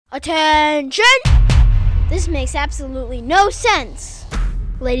Attention! This makes absolutely no sense.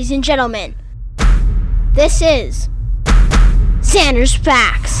 Ladies and gentlemen, this is Zander's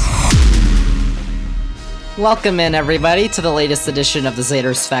Facts. Welcome in, everybody, to the latest edition of the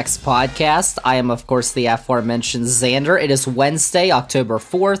Zander's Facts podcast. I am, of course, the aforementioned Zander. It is Wednesday, October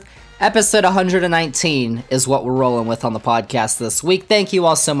 4th. Episode 119 is what we're rolling with on the podcast this week. Thank you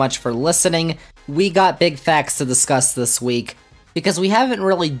all so much for listening. We got big facts to discuss this week because we haven't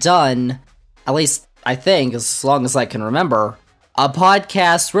really done, at least I think, as long as I can remember, a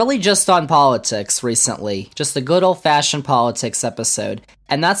podcast really just on politics recently. Just a good old-fashioned politics episode.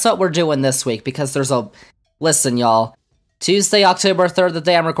 And that's what we're doing this week because there's a... Listen, y'all. Tuesday, October 3rd, the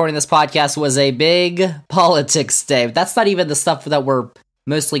day I'm recording this podcast, was a big politics day. That's not even the stuff that we're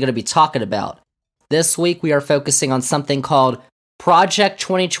mostly going to be talking about. This week, we are focusing on something called Project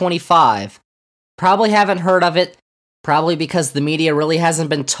 2025. Probably haven't heard of it, probably because the media really hasn't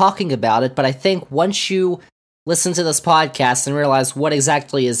been talking about it, but I think once you listen to this podcast and realize what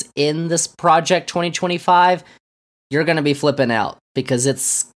exactly is in this Project 2025, you're going to be flipping out, because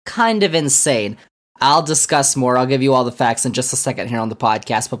it's kind of insane. I'll discuss more, I'll give you all the facts in just a second here on the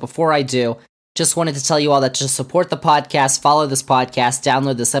podcast, but before I do, just wanted to tell you all that to support the podcast, follow this podcast,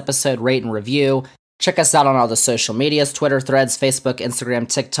 download this episode, rate and review. Check us out on all the social medias, Twitter, Threads, Facebook, Instagram,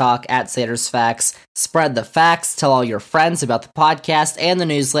 TikTok, at Zander's Facts. Spread the facts, tell all your friends about the podcast and the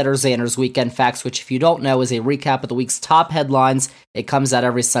newsletter, Zander's Weekend Facts, which if you don't know is a recap of the week's top headlines. It comes out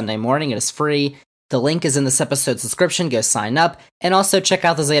every Sunday morning, it is free. The link is in this episode's description, go sign up. And also check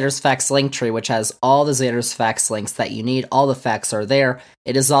out the Zander's Facts link tree, which has all the Zander's Facts links that you need. All the facts are there.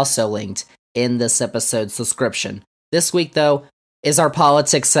 It is also linked in this episode's description. This week, though, is our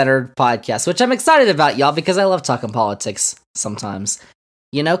politics-centered podcast, which I'm excited about, y'all, because I love talking politics sometimes.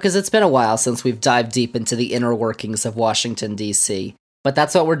 You know, because it's been a while since we've dived deep into the inner workings of Washington, D.C. But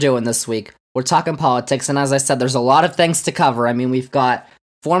that's what we're doing this week. We're talking politics, and as I said, there's a lot of things to cover. I mean, we've got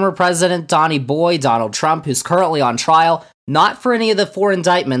former President Donald Trump, who's currently on trial, not for any of the 4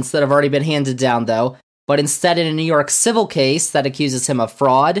 indictments that have already been handed down, though, but instead in a New York civil case that accuses him of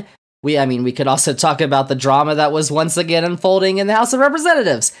fraud. We could also talk about the drama that was once again unfolding in the House of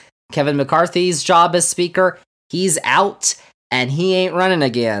Representatives. Kevin McCarthy's job as Speaker, he's out, and he ain't running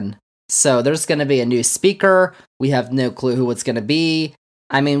again. So there's going to be a new Speaker. We have no clue who it's going to be.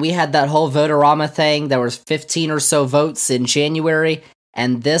 I mean, we had that whole vote-a-rama thing. There was 15 or so votes in January,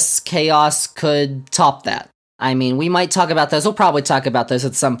 and this chaos could top that. I mean, we might talk about those. We'll probably talk about those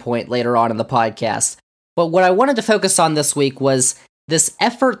at some point later on in the podcast. But what I wanted to focus on this week was this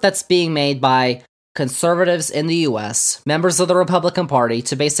effort that's being made by conservatives in the U.S., members of the Republican Party,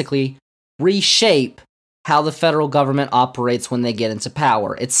 to basically reshape how the federal government operates when they get into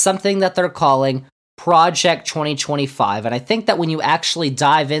power. It's something that they're calling Project 2025, and I think that when you actually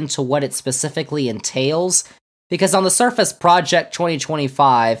dive into what it specifically entails, because on the surface, Project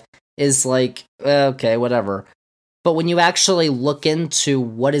 2025 is like, okay, whatever. But when you actually look into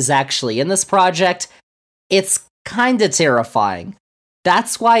what is actually in this project, it's kind of terrifying.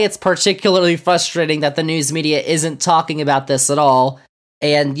 That's why it's particularly frustrating that the news media isn't talking about this at all,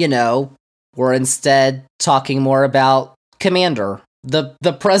 and, you know, we're instead talking more about Commander,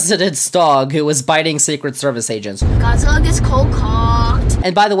 the president's dog who was biting Secret Service agents. Godzilla gets cold-cocked.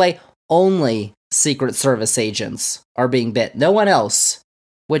 And by the way, only Secret Service agents are being bit, no one else,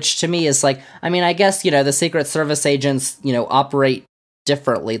 which to me is like, I mean, I guess, you know, the Secret Service agents, you know, operate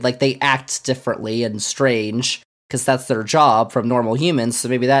differently, like they act differently and strange, because that's their job from normal humans, so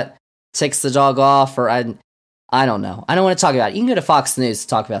maybe that takes the dog off, or I don't know. I don't want to talk about it. You can go to Fox News to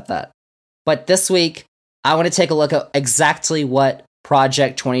talk about that. But this week, I want to take a look at exactly what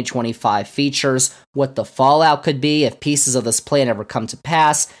Project 2025 features, what the fallout could be if pieces of this plan ever come to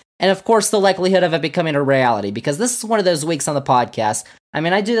pass, and of course the likelihood of it becoming a reality, because this is one of those weeks on the podcast. I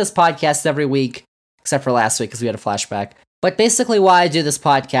mean, I do this podcast every week, except for last week because we had a flashback. But basically why I do this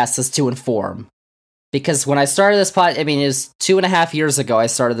podcast is to inform. Because when I started this it was 2.5 years ago I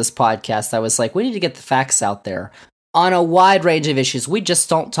started this podcast. I was like, we need to get the facts out there on a wide range of issues. We just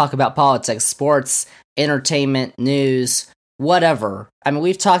don't talk about politics, sports, entertainment, news, whatever. I mean,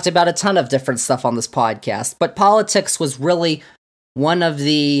 we've talked about a ton of different stuff on this podcast, but politics was really one of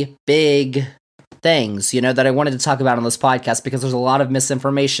the big things, you know, that I wanted to talk about on this podcast because there's a lot of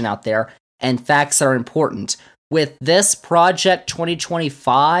misinformation out there and facts are important. With this Project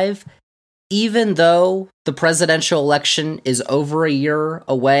 2025, even though the presidential election is over a year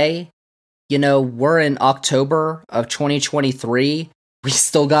away, you know, we're in October of 2023. We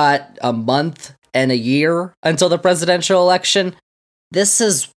still got a month and a year until the presidential election. This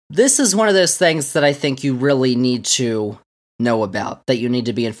is one of those things that I think you really need to know about, that you need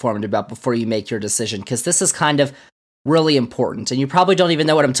to be informed about before you make your decision, because this is kind of really important. And you probably don't even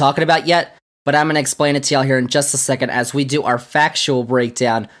know what I'm talking about yet, but I'm going to explain it to y'all here in just a second as we do our factual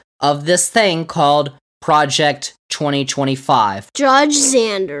breakdown of this thing called Project 2025. Judge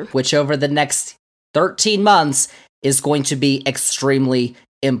Zander. Which over the next 13 months is going to be extremely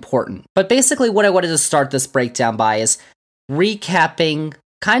important. But basically what I wanted to start this breakdown by is recapping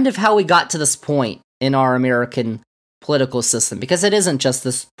kind of how we got to this point in our American political system, because it isn't just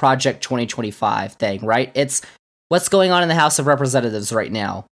this Project 2025 thing, right? It's what's going on in the House of Representatives right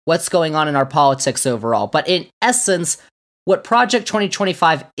now, what's going on in our politics overall. But in essence, what Project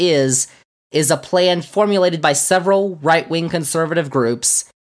 2025 is a plan formulated by several right-wing conservative groups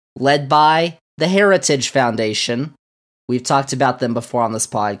led by the Heritage Foundation. We've talked about them before on this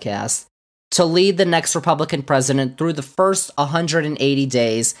podcast, to lead the next Republican president through the first 180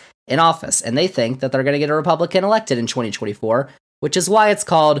 days in office. And they think that they're going to get a Republican elected in 2024, which is why it's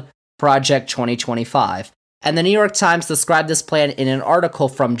called Project 2025. And the New York Times described this plan in an article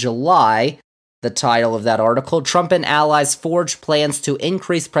from July. The title of that article, Trump and Allies Forge Plans to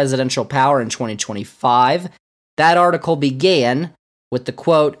Increase Presidential Power in 2025. That article began with the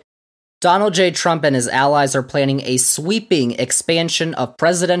quote, Donald J. Trump and his allies are planning a sweeping expansion of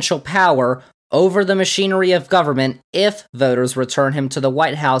presidential power over the machinery of government if voters return him to the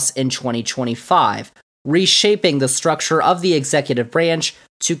White House in 2025, reshaping the structure of the executive branch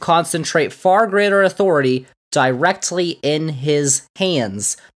to concentrate far greater authority directly in his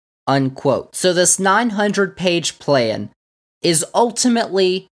hands, unquote. So this 900-page plan is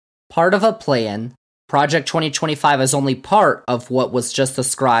ultimately part of a plan. Project 2025 is only part of what was just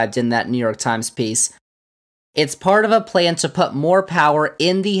described in that New York Times piece. It's part of a plan to put more power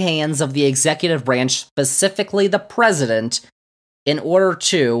in the hands of the executive branch, specifically the president, in order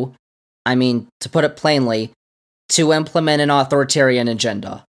to, to put it plainly, to implement an authoritarian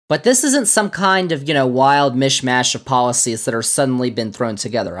agenda. But this isn't some kind of, wild mishmash of policies that are suddenly been thrown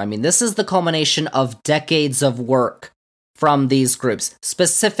together. This is the culmination of decades of work from these groups,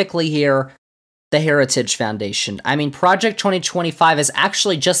 specifically here, the Heritage Foundation. Project 2025 is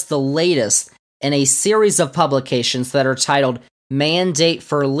actually just the latest in a series of publications that are titled Mandate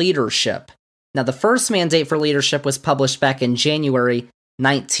for Leadership. Now, the first Mandate for Leadership was published back in January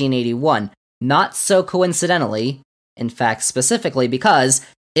 1981. Not so coincidentally, in fact, specifically because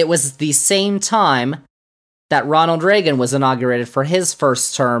it was the same time that Ronald Reagan was inaugurated for his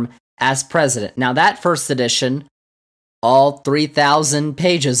first term as president. Now, that first edition, all 3,000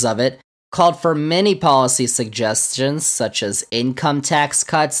 pages of it, called for many policy suggestions, such as income tax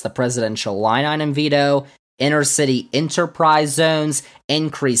cuts, the presidential line item veto, inner-city enterprise zones,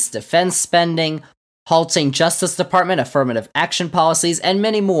 increased defense spending, halting Justice Department affirmative action policies, and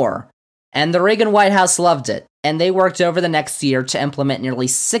many more. And the Reagan White House loved it, and they worked over the next year to implement nearly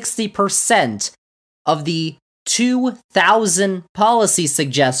 60% of the 2,000 policy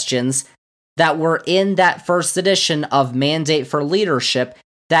suggestions that were in that first edition of Mandate for Leadership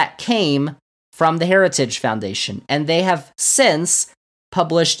that came from the Heritage Foundation. And they have since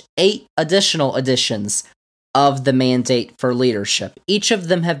published 8 additional editions of the Mandate for Leadership. Each of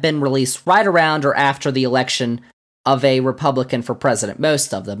them have been released right around or after the election of a Republican for president,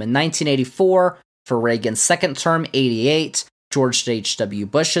 most of them. In 1984, for Reagan's second term, 88, George H.W.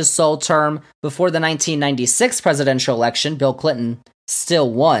 Bush's sole term. Before the 1996 presidential election, Bill Clinton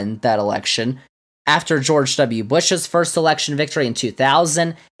still won that election. After George W. Bush's first election victory in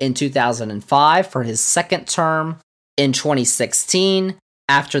 2000, in 2005 for his second term, in 2016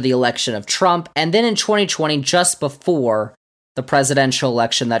 after the election of Trump, and then in 2020 just before the presidential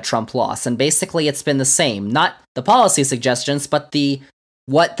election that Trump lost. And basically it's been the same, not the policy suggestions, but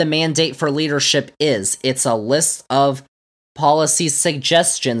what the Mandate for Leadership is. It's a list of policy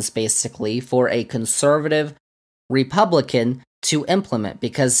suggestions basically for a conservative Republican to implement,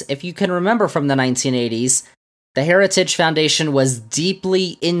 because if you can remember from the 1980s, the Heritage Foundation was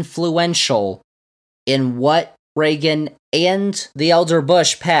deeply influential in what Reagan and the elder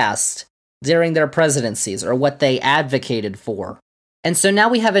Bush passed during their presidencies, or what they advocated for. And so now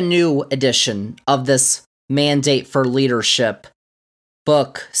we have a new edition of this Mandate for Leadership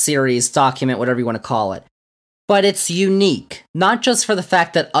book, series, document, whatever you want to call it. But it's unique, not just for the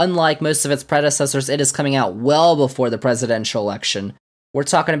fact that unlike most of its predecessors, it is coming out well before the presidential election. We're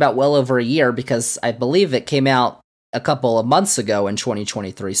talking about well over a year, because I believe it came out a couple of months ago in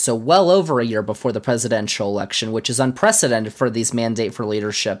 2023, so well over a year before the presidential election, which is unprecedented for these Mandate for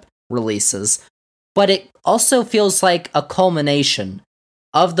Leadership releases. But it also feels like a culmination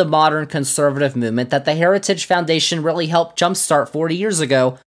of the modern conservative movement that the Heritage Foundation really helped jumpstart 40 years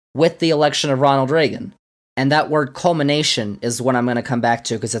ago with the election of Ronald Reagan. And that word culmination is what I'm going to come back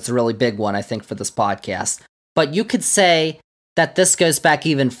to because it's a really big one, I think, for this podcast. But you could say that this goes back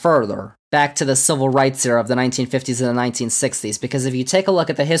even further, back to the civil rights era of the 1950s and the 1960s, because if you take a look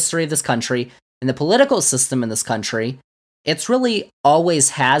at the history of this country and the political system in this country, it's really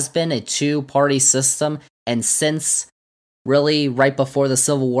always has been a two-party system, and since really right before the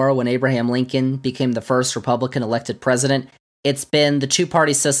Civil War, when Abraham Lincoln became the first Republican elected president, it's been the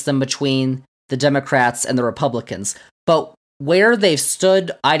two-party system between the Democrats and the Republicans. But where they've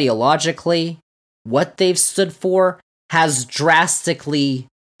stood ideologically, what they've stood for, has drastically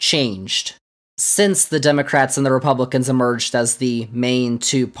changed since the Democrats and the Republicans emerged as the main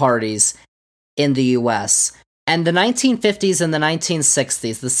two parties in the US. And the 1950s and the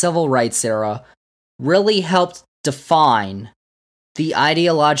 1960s, the civil rights era, really helped define the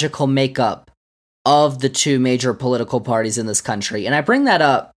ideological makeup of the two major political parties in this country. And I bring that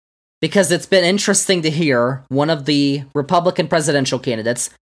up because it's been interesting to hear one of the Republican presidential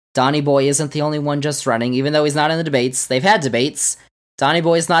candidates. Donnie Boy isn't the only one just running, even though he's not in the debates. They've had debates. Donnie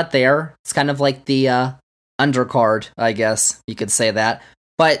Boy's not there. It's kind of like the undercard, I guess you could say that.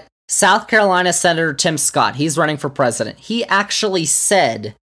 But South Carolina Senator Tim Scott, he's running for president. He actually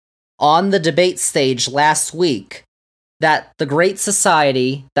said on the debate stage last week that the Great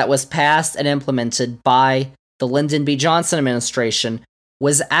Society that was passed and implemented by the Lyndon B. Johnson administration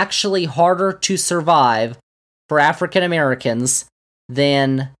was actually harder to survive for African Americans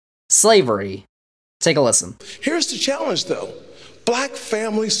than slavery. Take a listen. Here's the challenge, though. Black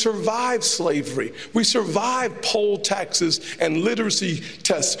families survived slavery. We survived poll taxes and literacy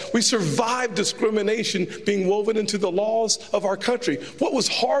tests. We survived discrimination being woven into the laws of our country. What was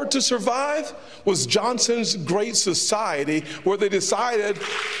hard to survive was Johnson's Great Society, where they decided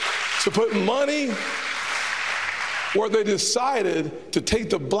to put money, where they decided to take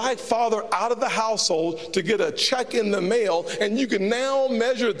the black father out of the household to get a check in the mail, and you can now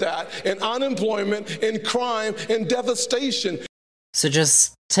measure that in unemployment, in crime, in devastation. So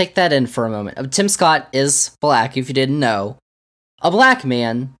just take that in for a moment. Tim Scott is black, if you didn't know. A black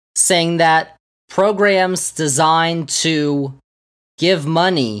man saying that programs designed to give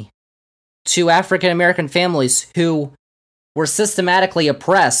money to African American families who were systematically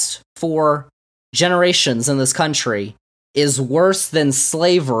oppressed for generations in this country is worse than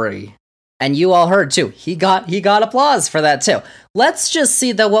slavery. And you all heard too. He got applause for that too. Let's just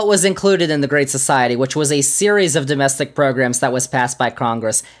see though what was included in the Great Society, which was a series of domestic programs that was passed by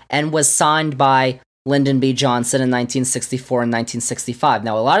Congress and was signed by Lyndon B. Johnson in 1964 and 1965.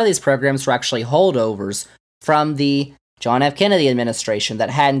 Now, a lot of these programs were actually holdovers from the John F. Kennedy administration that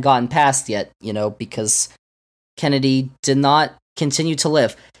hadn't gotten passed yet, because Kennedy did not continue to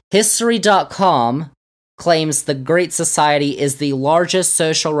live. History.com claims the Great Society is the largest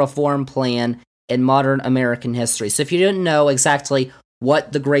social reform plan in modern American history. So if you didn't know exactly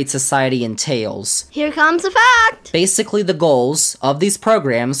what the Great Society entails, here comes the fact. Basically, the goals of these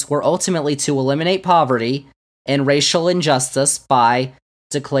programs were ultimately to eliminate poverty and racial injustice by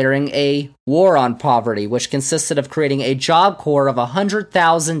declaring a war on poverty, which consisted of creating a job corps of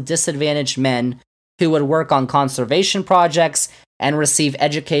 100,000 disadvantaged men who would work on conservation projects and receive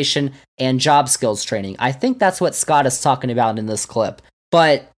education and job skills training. I think that's what Scott is talking about in this clip.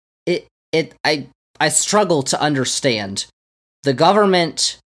 But I struggle to understand the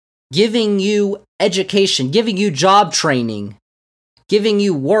government giving you education, giving you job training, giving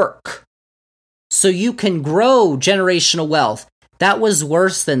you work so you can grow generational wealth. That was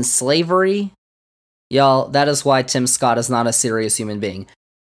worse than slavery. Y'all, that is why Tim Scott is not a serious human being.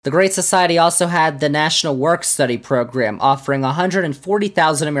 The Great Society also had the National Work Study Program, offering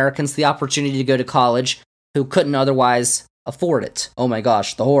 140,000 Americans the opportunity to go to college who couldn't otherwise afford it. Oh my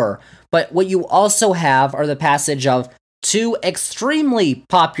gosh, the horror. But what you also have are the passage of two extremely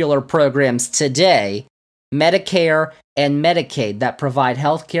popular programs today, Medicare and Medicaid, that provide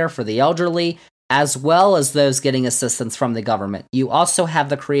health care for the elderly, as well as those getting assistance from the government. You also have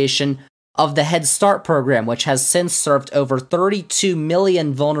the creation of the Head Start program, which has since served over 32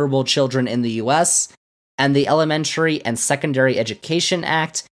 million vulnerable children in the U.S., and the Elementary and Secondary Education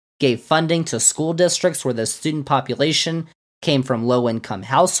Act gave funding to school districts where the student population came from low-income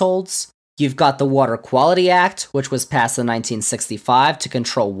households. You've got the Water Quality Act, which was passed in 1965 to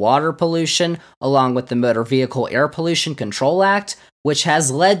control water pollution, along with the Motor Vehicle Air Pollution Control Act, which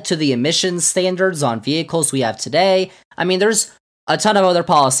has led to the emissions standards on vehicles we have today. I mean, there's a ton of other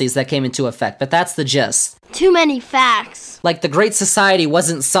policies that came into effect, but that's the gist. Too many facts. Like, the Great Society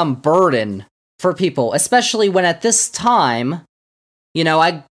wasn't some burden for people, especially when at this time,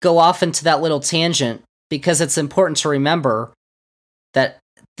 I go off into that little tangent because it's important to remember that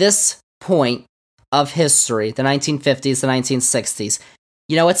this point, of history, the 1950s, the 1960s,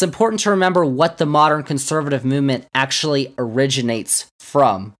 it's important to remember what the modern conservative movement actually originates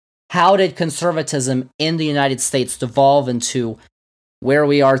from. How did conservatism in the United States devolve into where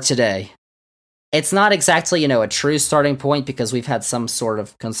we are today? It's not exactly, a true starting point because we've had some sort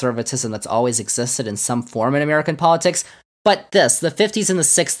of conservatism that's always existed in some form in American politics, but the 50s and the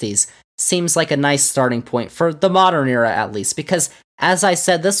 60s, seems like a nice starting point for the modern era at least, because as I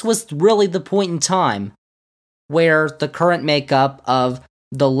said, this was really the point in time where the current makeup of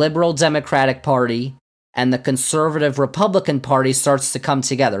the liberal Democratic Party and the conservative Republican Party starts to come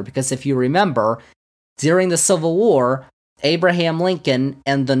together. Because if you remember, during the Civil War, Abraham Lincoln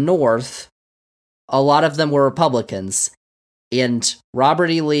and the North, a lot of them were Republicans. And Robert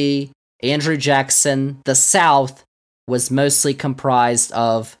E. Lee, Andrew Jackson, the South was mostly comprised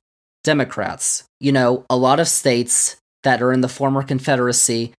of Democrats. A lot of states that are in the former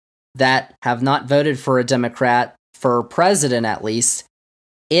Confederacy that have not voted for a Democrat, for president at least,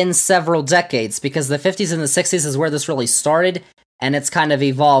 in several decades, because the 50s and the 60s is where this really started, and it's kind of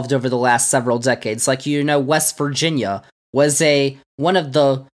evolved over the last several decades. Like, West Virginia was one of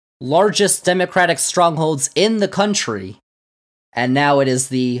the largest Democratic strongholds in the country, and now it is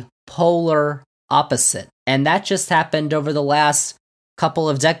the polar opposite. And that just happened over the last couple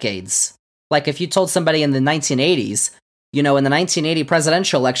of decades. Like, if you told somebody in the 1980s, in the 1980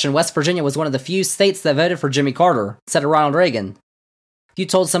 presidential election, West Virginia was one of the few states that voted for Jimmy Carter instead of Ronald Reagan. If you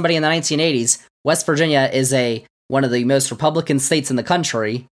told somebody in the 1980s, West Virginia is one of the most Republican states in the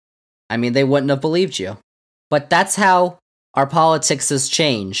country, they wouldn't have believed you. But that's how our politics has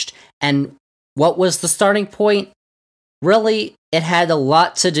changed. And what was the starting point? Really, it had a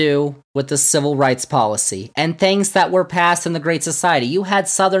lot to do with the civil rights policy and things that were passed in the Great Society. You had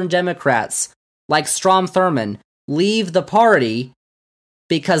Southern Democrats like Strom Thurmond leave the party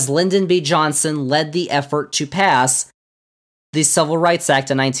because Lyndon B. Johnson led the effort to pass the Civil Rights Act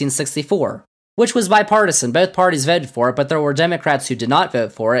in 1964, which was bipartisan. Both parties voted for it, but there were Democrats who did not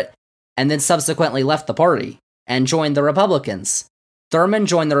vote for it and then subsequently left the party and joined the Republicans. Thurmond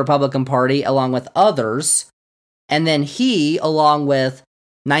joined the Republican Party along with others, and then he, along with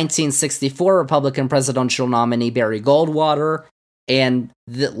 1964 Republican presidential nominee Barry Goldwater, and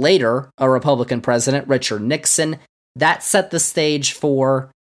later a Republican president, Richard Nixon, that set the stage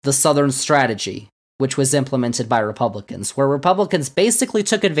for the Southern Strategy, which was implemented by Republicans, where Republicans basically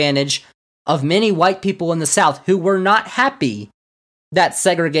took advantage of many white people in the South who were not happy that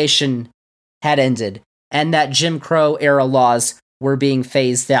segregation had ended and that Jim Crow era laws were being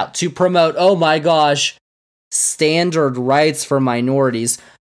phased out to promote, oh my gosh, standard rights for minorities.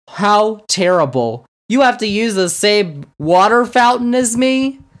 How terrible. You have to use the same water fountain as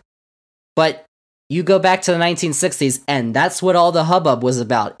me? But you go back to the 1960s, and that's what all the hubbub was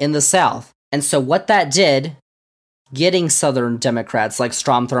about in the South. And so what that did, getting Southern Democrats like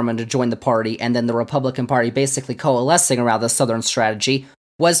Strom Thurmond to join the party, and then the Republican Party basically coalescing around the Southern Strategy,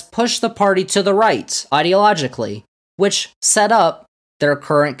 was push the party to the right, ideologically, which set up their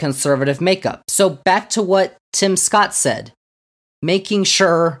current conservative makeup. So back to what Tim Scott said. Making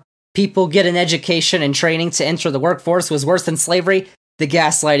sure people get an education and training to enter the workforce was worse than slavery. The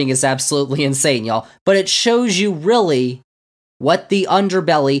gaslighting is absolutely insane, y'all. But it shows you really what the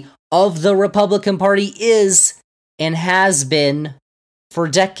underbelly of the Republican Party is and has been for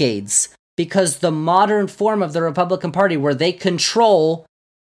decades. Because the modern form of the Republican Party, where they control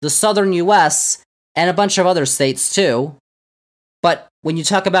the southern U.S. and a bunch of other states too, but when you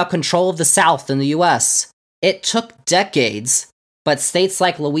talk about control of the South in the U.S., it took decades. But states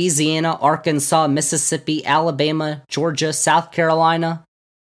like Louisiana, Arkansas, Mississippi, Alabama, Georgia, South Carolina,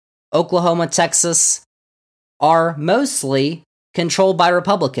 Oklahoma, Texas are mostly controlled by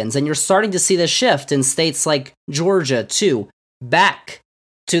Republicans. And you're starting to see the shift in states like Georgia, too, back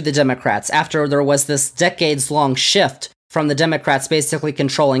to the Democrats after there was this decades-long shift from the Democrats basically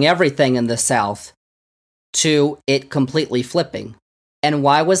controlling everything in the South to it completely flipping. And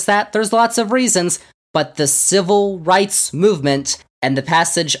why was that? There's lots of reasons. But the civil rights movement and the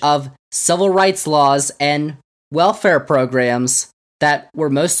passage of civil rights laws and welfare programs that were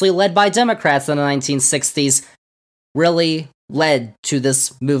mostly led by Democrats in the 1960s really led to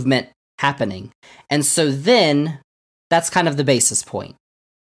this movement happening. And so then, that's kind of the basis point.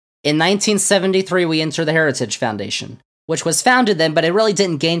 In 1973, we enter the Heritage Foundation, which was founded then, but it really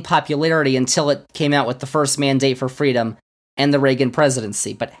didn't gain popularity until it came out with the first Mandate for Freedom and the Reagan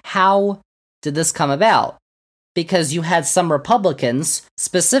presidency. But how did this come about? Because you had some Republicans,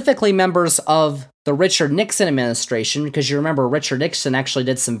 specifically members of the Richard Nixon administration, because you remember Richard Nixon actually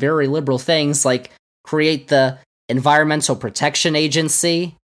did some very liberal things like create the Environmental Protection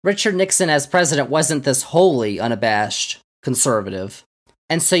Agency, Richard Nixon as president wasn't this wholly unabashed conservative.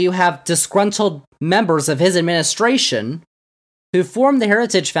 And so you have disgruntled members of his administration who formed the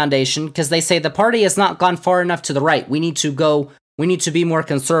Heritage Foundation because they say the party has not gone far enough to the right. We need to be more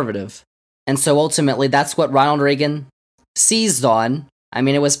conservative. And so ultimately, that's what Ronald Reagan seized on. I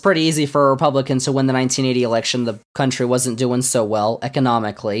mean, it was pretty easy for a Republican to win the 1980 election. The country wasn't doing so well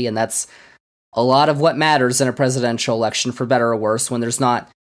economically, and that's a lot of what matters in a presidential election, for better or worse, when there's not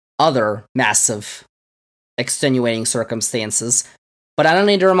other massive extenuating circumstances. But I don't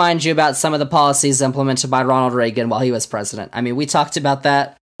need to remind you about some of the policies implemented by Ronald Reagan while he was president. I mean, we talked about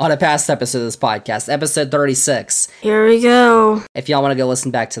that on a past episode of this podcast, episode 36. Here we go. If y'all want to go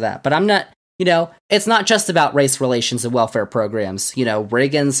listen back to that. But I'm not, it's not just about race relations and welfare programs.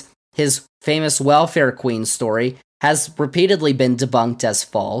 His famous welfare queen story has repeatedly been debunked as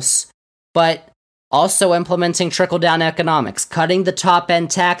false. But also implementing trickle-down economics, cutting the top-end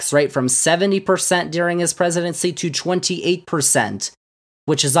tax rate from 70% during his presidency to 28%,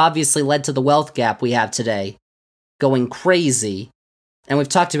 which has obviously led to the wealth gap we have today going crazy. And we've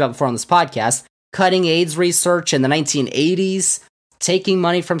talked about before on this podcast, cutting AIDS research in the 1980s, taking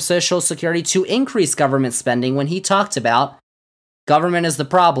money from Social Security to increase government spending when he talked about government is the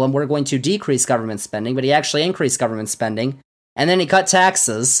problem, we're going to decrease government spending, but he actually increased government spending. And then he cut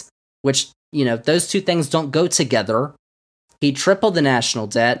taxes, which, those two things don't go together. He tripled the national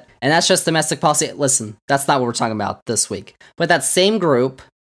debt, and that's just domestic policy. Listen, that's not what we're talking about this week. But that same group,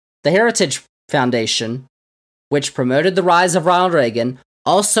 the Heritage Foundation, which promoted the rise of Ronald Reagan,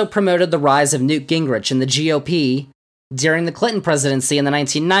 also promoted the rise of Newt Gingrich and the GOP during the Clinton presidency in the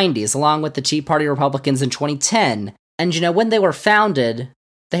 1990s, along with the Tea Party Republicans in 2010. And, when they were founded,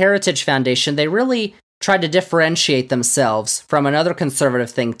 the Heritage Foundation, they really tried to differentiate themselves from another conservative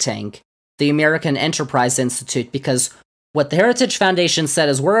think tank, the American Enterprise Institute, because what the Heritage Foundation said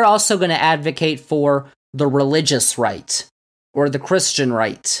is we're also going to advocate for the religious right, or the Christian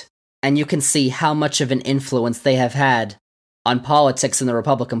right. And you can see how much of an influence they have had on politics in the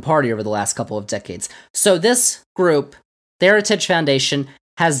Republican Party over the last couple of decades. So this group, the Heritage Foundation,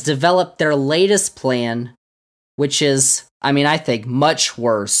 has developed their latest plan, which is, I think, much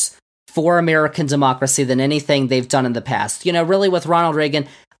worse for American democracy than anything they've done in the past. Really with Ronald Reagan,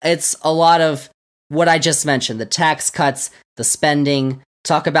 it's a lot of what I just mentioned, the tax cuts, the spending,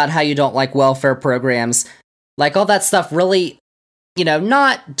 talk about how you don't like welfare programs, like all that stuff really,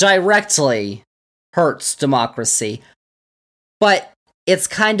 not directly hurts democracy, but it's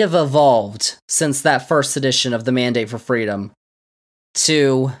kind of evolved since that first edition of the Mandate for Freedom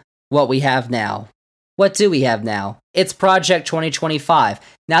to what we have now. What do we have now? It's Project 2025.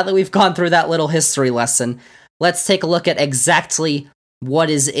 Now that we've gone through that little history lesson, let's take a look at exactly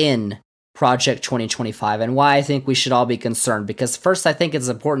what is in Project 2025 and why I think we should all be concerned. Because first, I think it's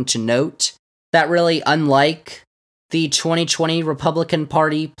important to note that really, unlike the 2020 Republican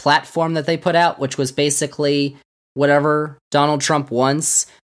Party platform that they put out, which was basically whatever Donald Trump wants,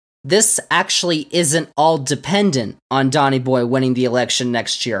 this actually isn't all dependent on Donny Boy winning the election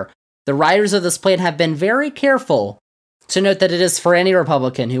next year. The writers of this plan have been very careful to note that it is for any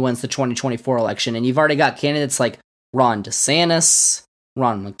Republican who wins the 2024 election, and you've already got candidates like Ron DeSantis,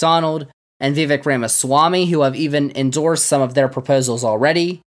 Ron McDonald, and Vivek Ramaswamy, who have even endorsed some of their proposals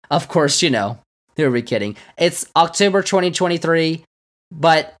already. Of course, who are we kidding? It's October 2023,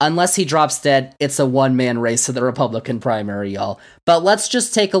 but unless he drops dead, it's a one-man race to the Republican primary, y'all. But let's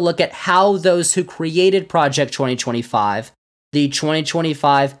just take a look at how those who created Project 2025, the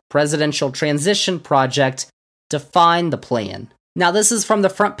 2025 Presidential Transition Project, define the plan. Now, this is from the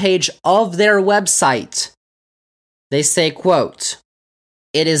front page of their website. They say, quote,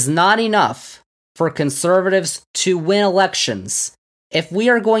 "It is not enough for conservatives to win elections. If we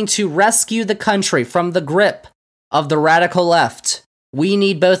are going to rescue the country from the grip of the radical left, we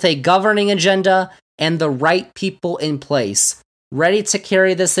need both a governing agenda and the right people in place, ready to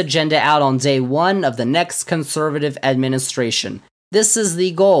carry this agenda out on day one of the next conservative administration. This is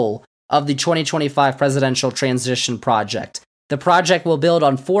the goal of the 2025 Presidential Transition Project. The project will build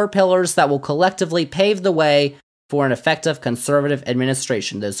on 4 pillars that will collectively pave the way for an effective conservative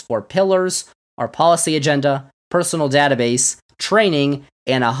administration. Those 4 pillars are policy agenda, personal database, training,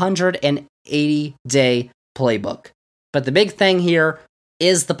 and a 180-day playbook." But the big thing here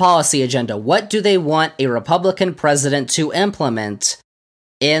is the policy agenda. What do they want a Republican president to implement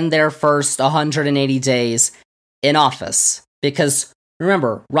in their first 180 days in office? Because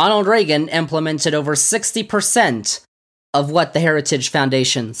remember, Ronald Reagan implemented over 60% of what the Heritage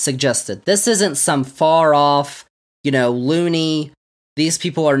Foundation suggested. This isn't some far off, loony, these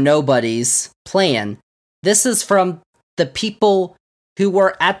people are nobodies plan. This is from the people who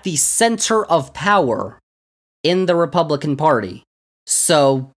were at the center of power in the Republican Party.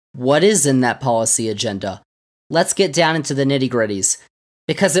 So, what is in that policy agenda? Let's get down into the nitty-gritties,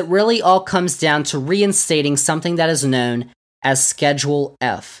 because it really all comes down to reinstating something that is known as Schedule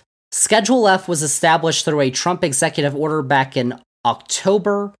F. Schedule F was established through a Trump executive order back in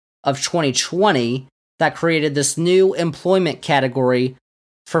October of 2020 that created this new employment category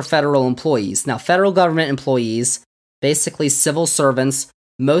for federal employees. Now, federal government employees, basically civil servants,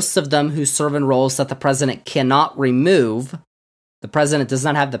 most of them who serve in roles that the president cannot remove, the president does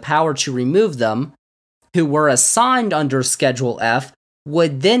not have the power to remove them, who were assigned under Schedule F,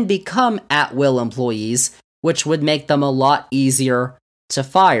 would then become at-will employees, which would make them a lot easier to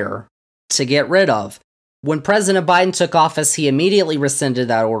fire, to get rid of. When President Biden took office, he immediately rescinded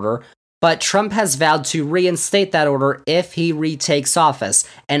that order, but Trump has vowed to reinstate that order if he retakes office,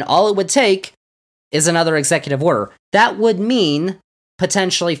 and all it would take is another executive order. That would mean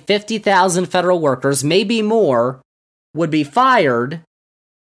potentially 50,000 federal workers, maybe more, would be fired,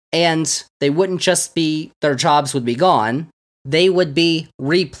 and they wouldn't just be, their jobs would be gone, they would be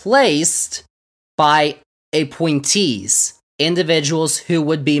replaced by appointees, individuals who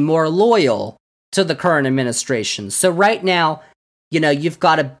would be more loyal to the current administration. So right now, you've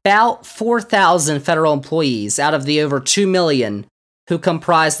got about 4,000 federal employees out of the over 2 million who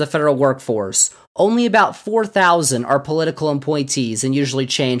comprise the federal workforce. Only about 4,000 are political appointees and usually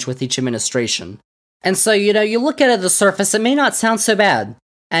change with each administration. And so, you look at it at the surface, it may not sound so bad.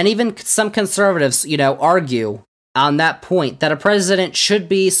 And even some conservatives, argue on that point that a president should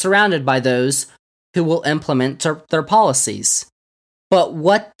be surrounded by those who will implement their policies. But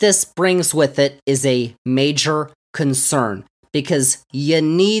what this brings with it is a major concern, because you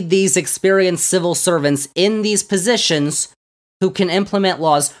need these experienced civil servants in these positions who can implement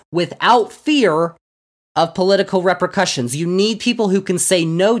laws without fear of political repercussions. You need people who can say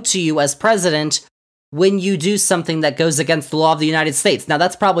no to you as president when you do something that goes against the law of the United States. Now,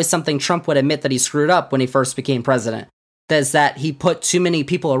 that's probably something Trump would admit that he screwed up when he first became president. That's that he put too many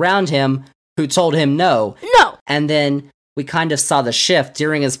people around him who told him no. No! And then we kind of saw the shift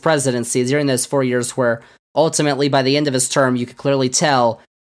during his presidency, during those 4 years, where ultimately by the end of his term, you could clearly tell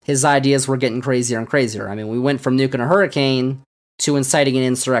his ideas were getting crazier and crazier. I mean, we went from nuking a hurricane to inciting an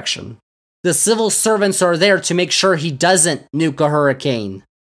insurrection. The civil servants are there to make sure he doesn't nuke a hurricane.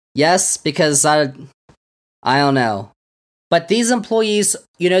 Yes, because I don't know. But these employees,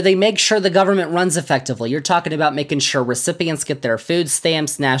 they make sure the government runs effectively. You're talking about making sure recipients get their food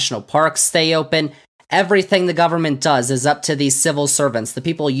stamps, national parks stay open. Everything the government does is up to these civil servants, the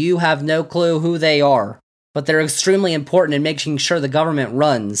people you have no clue who they are. But they're extremely important in making sure the government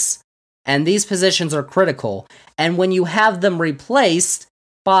runs. And these positions are critical. And when you have them replaced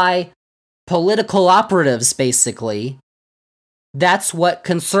by political operatives, basically, that's what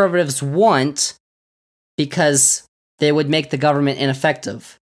conservatives want, because they would make the government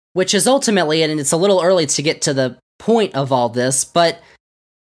ineffective. Which is ultimately, and it's a little early to get to the point of all this, but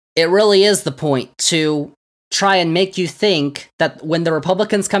it really is the point to try and make you think that when the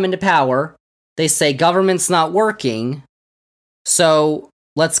Republicans come into power, they say government's not working, so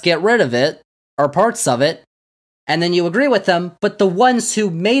let's get rid of it, or parts of it, and then you agree with them, but the ones who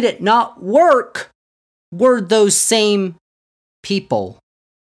made it not work were those same people.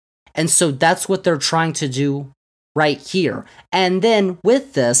 And so that's what they're trying to do right here. And then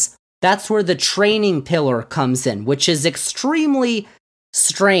with this, that's where the training pillar comes in, which is extremely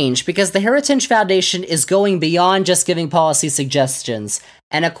strange, because the Heritage Foundation is going beyond just giving policy suggestions.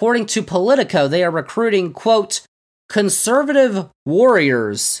 And according to Politico, they are recruiting, quote, conservative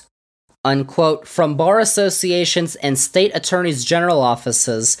warriors, unquote, from bar associations and state attorneys' general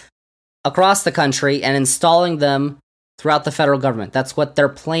offices across the country and installing them throughout the federal government. That's what their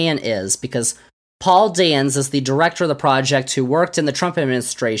plan is, because Paul Dans is the director of the project who worked in the Trump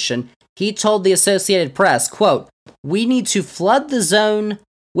administration. He told the Associated Press, quote, "We need to flood the zone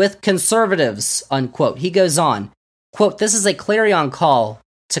with conservatives," unquote. He goes on, quote, "This is a clarion call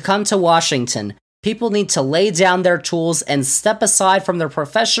to come to Washington. People need to lay down their tools and step aside from their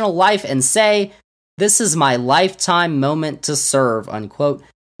professional life and say, 'This is my lifetime moment to serve,'" unquote.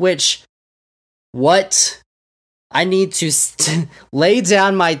 Which, what? I need to lay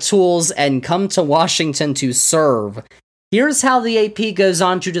down my tools and come to Washington to serve. Here's how the AP goes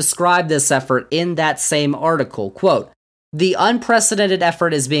on to describe this effort in that same article. Quote, "The unprecedented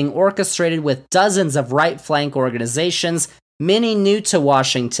effort is being orchestrated with dozens of right-flank organizations, many new to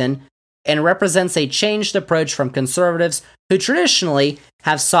Washington, and represents a changed approach from conservatives who traditionally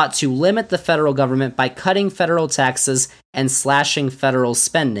have sought to limit the federal government by cutting federal taxes and slashing federal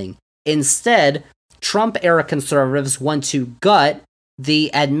spending. Instead, Trump-era conservatives want to gut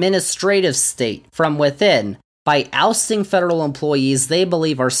the administrative state from within by ousting federal employees they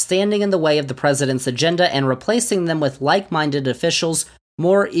believe are standing in the way of the president's agenda and replacing them with like-minded officials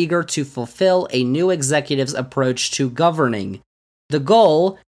more eager to fulfill a new executive's approach to governing. The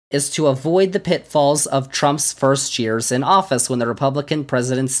goal is to avoid the pitfalls of Trump's first years in office when the Republican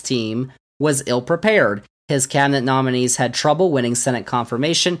president's team was ill-prepared. His cabinet nominees had trouble winning Senate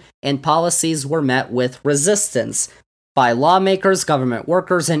confirmation, and policies were met with resistance by lawmakers, government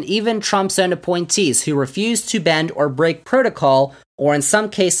workers, and even Trump's own appointees who refused to bend or break protocol, or in some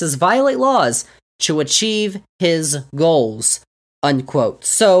cases violate laws, to achieve his goals, unquote.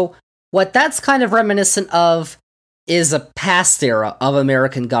 So, what that's kind of reminiscent of is a past era of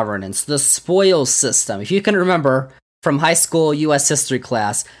American governance, the spoils system. If you can remember from high school U.S. history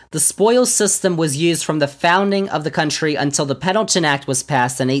class, the spoils system was used from the founding of the country until the Pendleton Act was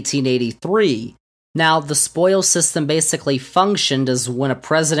passed in 1883. Now, the spoils system basically functioned as when a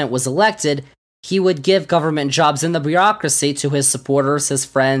president was elected, he would give government jobs in the bureaucracy to his supporters, his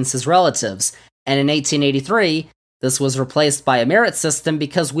friends, his relatives. And in 1883, this was replaced by a merit system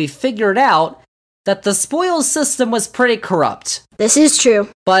because we figured out that the spoils system was pretty corrupt. This is true.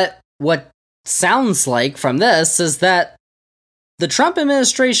 But what sounds like from this is that the Trump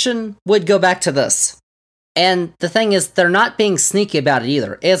administration would go back to this. And the thing is, they're not being sneaky about it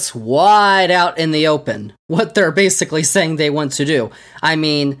either. It's wide out in the open what they're basically saying they want to do. I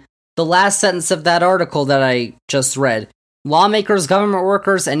mean, the last sentence of that article that I just read, lawmakers, government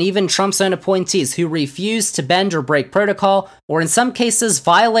workers, and even Trump's own appointees who refuse to bend or break protocol, or in some cases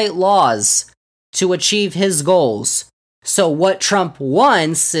violate laws to achieve his goals. So what Trump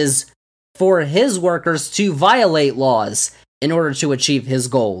wants is for his workers to violate laws in order to achieve his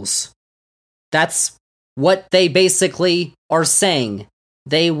goals. That's what they basically are saying.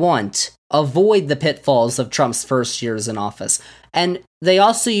 They want avoid the pitfalls of Trump's first years in office. And they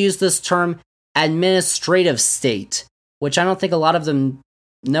also use this term administrative state, which I don't think a lot of them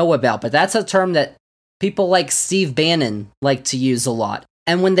know about, but that's a term that people like Steve Bannon like to use a lot.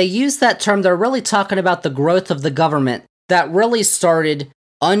 And when they use that term, they're really talking about the growth of the government that really started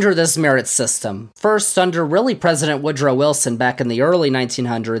under this merit system. First, under really President Woodrow Wilson back in the early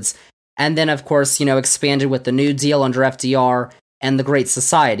 1900s, and then, of course, expanded with the New Deal under FDR and the Great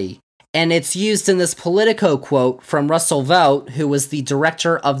Society. And it's used in this Politico quote from Russell Vought, who was the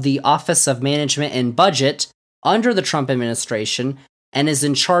director of the Office of Management and Budget under the Trump administration, and is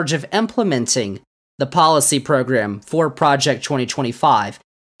in charge of implementing the policy program for Project 2025.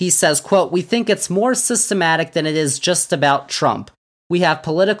 He says, quote, "We think it's more systematic than it is just about Trump. We have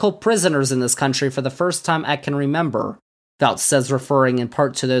political prisoners in this country for the first time I can remember," Vought says, referring in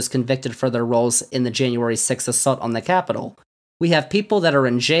part to those convicted for their roles in the January 6th assault on the Capitol. "We have people that are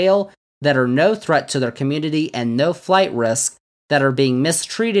in jail, that are no threat to their community and no flight risk, that are being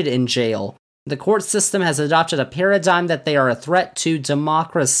mistreated in jail. The court system has adopted a paradigm that they are a threat to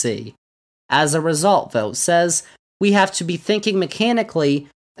democracy. As a result," Vought says, "we have to be thinking mechanically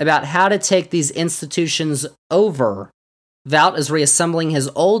about how to take these institutions over." Vought is reassembling his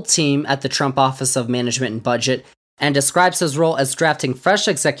old team at the Trump Office of Management and Budget and describes his role as drafting fresh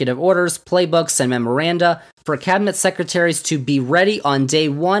executive orders, playbooks, and memoranda for cabinet secretaries to be ready on day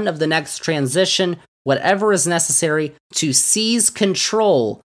one of the next transition, whatever is necessary to seize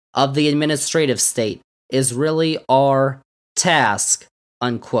control of the administrative state is really our task,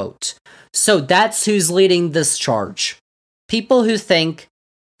 unquote. So that's who's leading this charge. People who think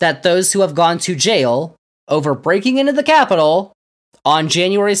that those who have gone to jail over breaking into the Capitol on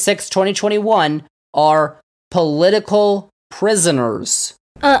January 6, 2021 are political prisoners.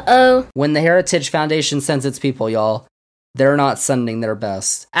 Uh-oh. When the Heritage Foundation sends its people, y'all, they're not sending their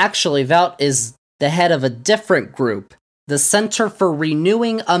best. Actually, Vought is the head of a different group, the Center for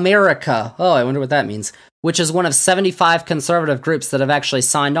Renewing America. Oh, I wonder what that means. Which is one of 75 conservative groups that have actually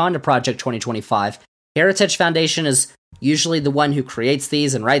signed on to Project 2025. Heritage Foundation is usually the one who creates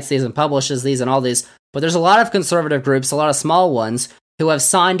these and writes these and publishes these and all these, but there's a lot of conservative groups, a lot of small ones, who have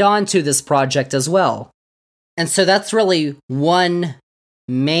signed on to this project as well. And so that's really one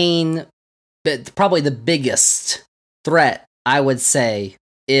main, probably the biggest threat, I would say,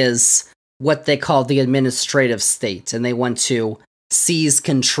 is what they call the administrative state, and they want to seize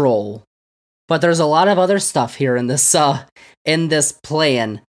control. But there's a lot of other stuff here in this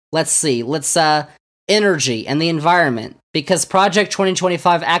plan. Let's see. Energy and the environment, because Project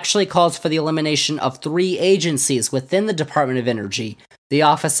 2025 actually calls for the elimination of 3 agencies within the Department of Energy: the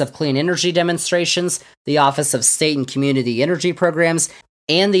Office of Clean Energy Demonstrations, the Office of State and Community Energy Programs,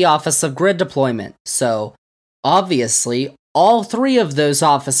 and the Office of Grid Deployment. So, obviously, all 3 of those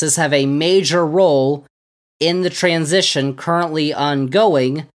offices have a major role in the transition currently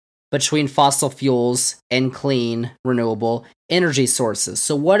ongoing between fossil fuels and clean, renewable energy sources.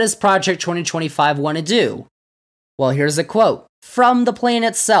 So what does Project 2025 want to do? Well, here's a quote from the plan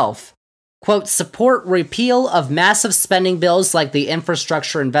itself. Quote, support repeal of massive spending bills like the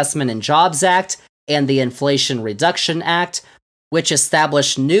Infrastructure Investment and Jobs Act and the Inflation Reduction Act, which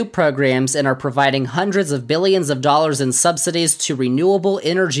establish new programs and are providing hundreds of billions of dollars in subsidies to renewable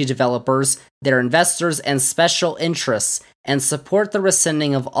energy developers, their investors, and special interests, and support the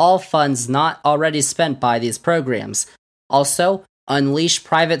rescinding of all funds not already spent by these programs. Also, unleash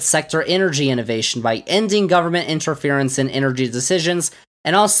private sector energy innovation by ending government interference in energy decisions,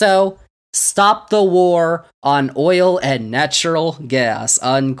 and also stop the war on oil and natural gas,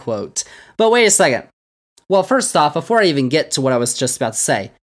 unquote. But wait a second. Well, first off, before I even get to what I was just about to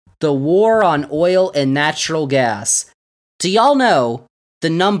say, the war on oil and natural gas. Do y'all know the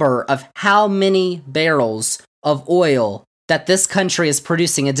number of how many barrels of oil that this country is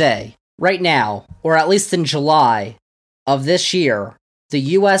producing a day? Right now, or at least in July of this year, the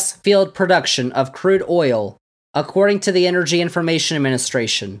U.S. field production of crude oil, according to the Energy Information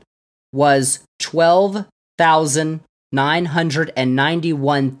Administration, was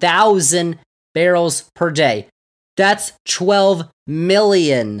 12,991,000 barrels per day. That's 12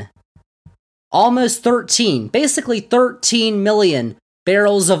 million. Almost 13, basically 13 million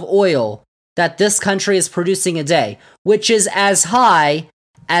barrels of oil that this country is producing a day, which is as high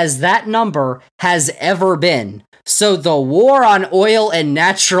as that number has ever been. So the war on oil and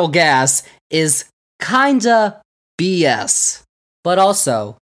natural gas is kinda BS. But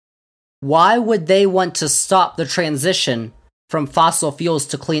also, why would they want to stop the transition from fossil fuels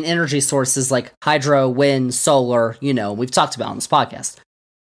to clean energy sources like hydro, wind, solar, we've talked about on this podcast?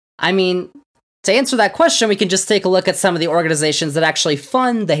 I mean, to answer that question, we can just take a look at some of the organizations that actually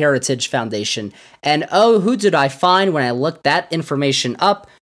fund the Heritage Foundation. And oh, who did I find when I looked that information up?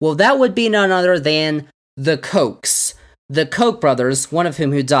 Well, that would be none other than the Kochs. The Koch brothers, one of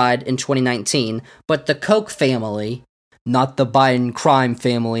whom who died in 2019, but the Koch family, not the Biden crime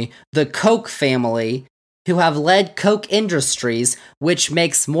family, the Koch family, who have led Koch Industries, which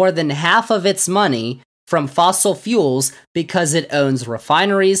makes more than half of its money from fossil fuels because it owns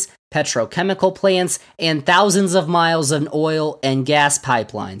refineries, petrochemical plants, and thousands of miles of oil and gas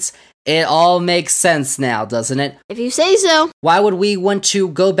pipelines. It all makes sense now, doesn't it? If you say so. Why would we want to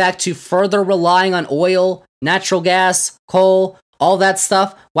go back to further relying on oil, natural gas, coal, all that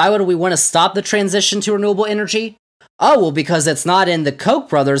stuff? Why would we want to stop the transition to renewable energy? Oh, well, because it's not in the Koch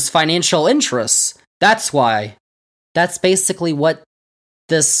brothers' financial interests. That's why. That's basically what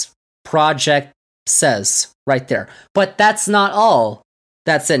this project says right there. But that's not all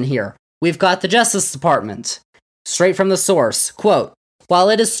that's in here. We've got the Justice Department. Straight from the source. Quote,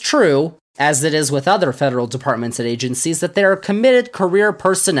 while it is true, as it is with other federal departments and agencies, that there are committed career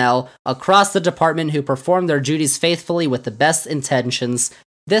personnel across the department who perform their duties faithfully with the best intentions,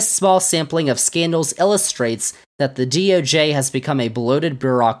 this small sampling of scandals illustrates that the DOJ has become a bloated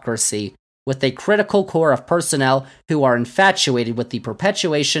bureaucracy with a critical core of personnel who are infatuated with the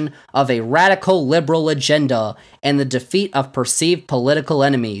perpetuation of a radical liberal agenda and the defeat of perceived political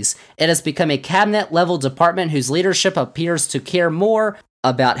enemies. It has become a cabinet-level department whose leadership appears to care more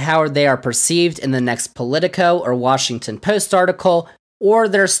about how they are perceived in the next Politico or Washington Post article, or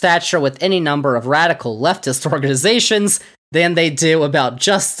their stature with any number of radical leftist organizations than they do about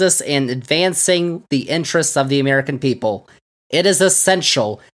justice and advancing the interests of the American people. It is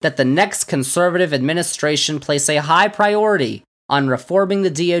essential that the next conservative administration place a high priority on reforming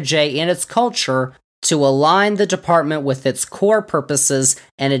the DOJ and its culture to align the department with its core purposes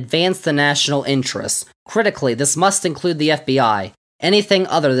and advance the national interests. Critically, this must include the FBI. Anything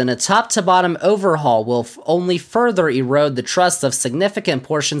other than a top-to-bottom overhaul will only further erode the trust of significant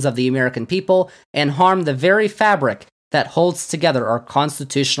portions of the American people and harm the very fabric that holds together our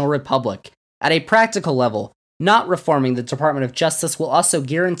constitutional republic. At a practical level, not reforming the Department of Justice will also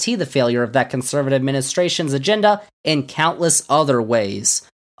guarantee the failure of that conservative administration's agenda in countless other ways.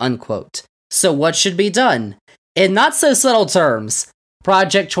 Unquote. So what should be done? In not-so-subtle terms,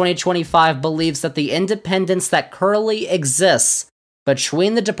 Project 2025 believes that the independence that currently exists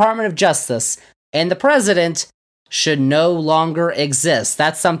between the Department of Justice and the President should no longer exist.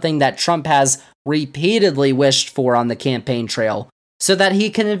 That's something that Trump has repeatedly wished for on the campaign trail, so that he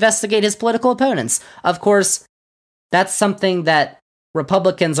can investigate his political opponents. Of course, that's something that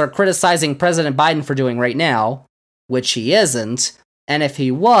Republicans are criticizing President Biden for doing right now, which he isn't, and if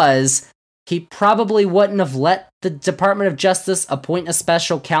he was, he probably wouldn't have let the Department of Justice appoint a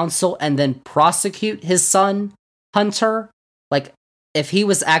special counsel and then prosecute his son, Hunter. Like, if he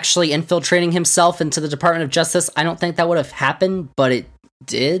was actually infiltrating himself into the Department of Justice, I don't think that would have happened, but it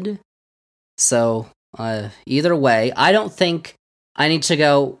did. So, either way, I don't think I need to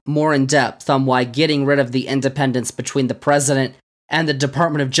go more in depth on why getting rid of the independence between the president and the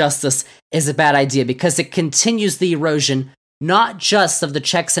Department of Justice is a bad idea, because it continues the erosion, not just of the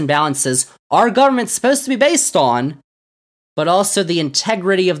checks and balances our government's supposed to be based on, but also the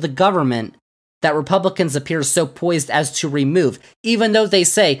integrity of the government that Republicans appear so poised as to remove, even though they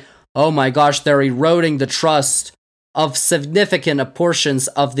say, oh my gosh, they're eroding the trust of significant portions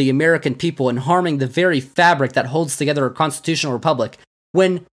of the American people and harming the very fabric that holds together a constitutional republic,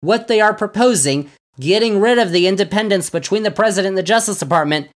 when what they are proposing, getting rid of the independence between the president and the Justice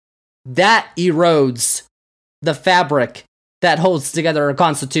Department, that erodes the fabric that holds together a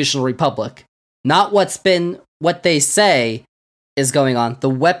constitutional republic. Not what they say is going on. The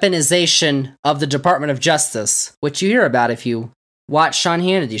weaponization of the Department of Justice, which you hear about if you watch Sean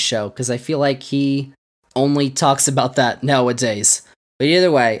Hannity's show, because I feel like he only talks about that nowadays. But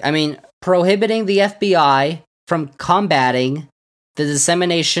either way, I mean, prohibiting the FBI from combating the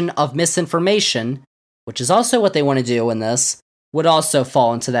dissemination of misinformation, which is also what they want to do in this, would also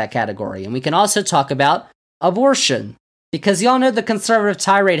fall into that category. And we can also talk about abortion, because y'all know the conservative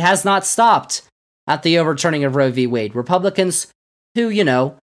tirade has not stopped at the overturning of Roe v. Wade. Republicans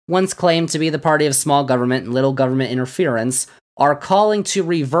who, once claimed to be the party of small government and little government interference, are calling to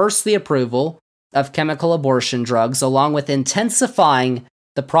reverse the approval of chemical abortion drugs, along with intensifying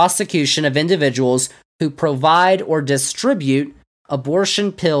the prosecution of individuals who provide or distribute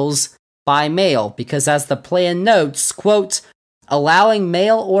abortion pills by mail, because as the plan notes, quote, allowing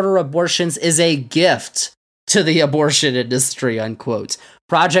mail-order abortions is a gift to the abortion industry, unquote.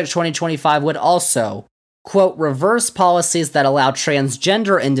 Project 2025 would also, quote, reverse policies that allow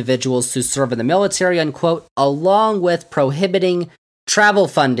transgender individuals to serve in the military, unquote, along with prohibiting travel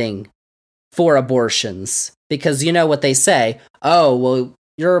funding for abortions. Because you know what they say, oh, well,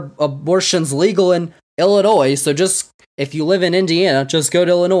 your abortion's legal in Illinois, so just, if you live in Indiana, just go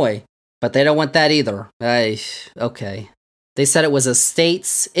to Illinois. But they don't want that either. Okay. They said it was a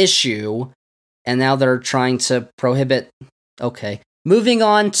state's issue, and now they're trying to prohibit. Okay. Moving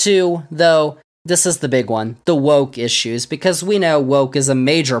on to, though, this is the big one, the woke issues, because we know woke is a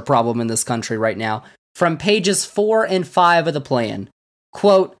major problem in this country right now. From pages 4 and 5 of the plan,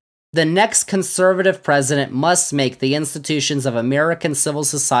 quote, the next conservative president must make the institutions of American civil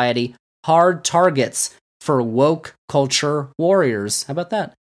society hard targets for woke culture warriors. How about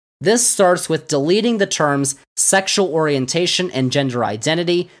that? This starts with deleting the terms sexual orientation and gender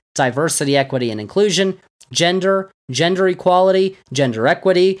identity, diversity, equity, and inclusion, gender, gender equality, gender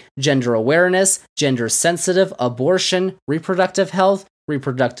equity, gender awareness, gender-sensitive, abortion, reproductive health,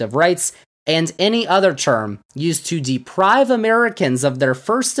 reproductive rights, and any other term used to deprive Americans of their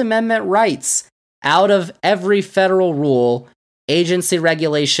First Amendment rights out of every federal rule, agency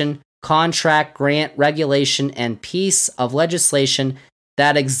regulation, contract, grant, regulation, and piece of legislation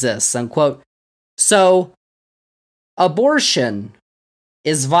that exists, unquote. So, abortion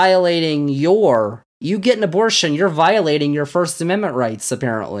is violating you get an abortion, you're violating your First Amendment rights,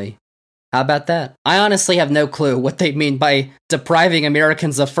 apparently. How about that? I honestly have no clue what they mean by depriving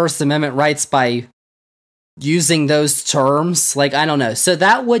Americans of First Amendment rights by using those terms. I don't know. So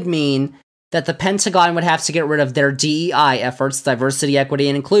that would mean that the Pentagon would have to get rid of their DEI efforts, diversity, equity,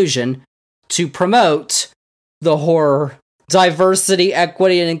 and inclusion, to promote the horror. Diversity,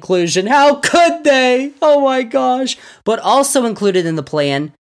 equity, and inclusion. How could they? Oh my gosh. But also included in the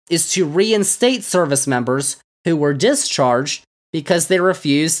plan is to reinstate service members who were discharged because they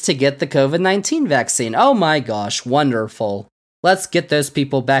refused to get the COVID-19 vaccine. Oh my gosh, wonderful. Let's get those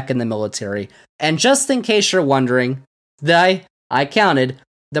people back in the military. And just in case you're wondering, I counted,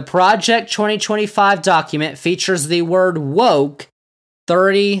 the Project 2025 document features the word woke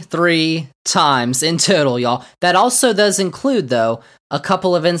 33 times in total, y'all. That also does include, though, a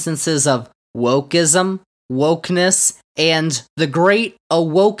couple of instances of wokeism, wokeness, and the Great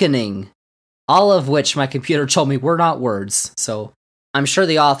Awakening, all of which my computer told me were not words. So I'm sure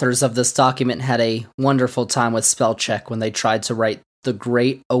the authors of this document had a wonderful time with spell check when they tried to write the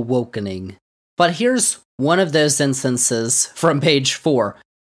Great Awakening. But here's one of those instances from page 4.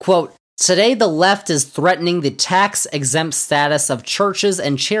 Quote, today the left is threatening the tax-exempt status of churches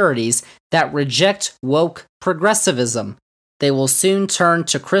and charities that reject woke progressivism. They will soon turn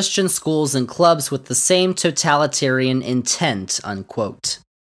to Christian schools and clubs with the same totalitarian intent, unquote.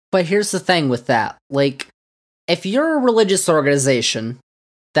 But here's the thing with that. If you're a religious organization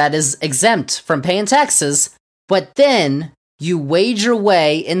that is exempt from paying taxes, but then you wade your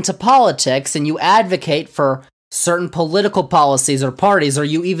way into politics and you advocate for certain political policies or parties, or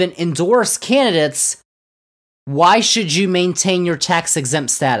you even endorse candidates, why should you maintain your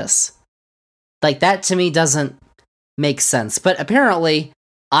tax-exempt status? Like, that to me doesn't make sense. But apparently,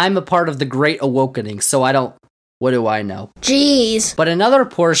 I'm a part of the Great Awakening, so what do I know? Jeez. But another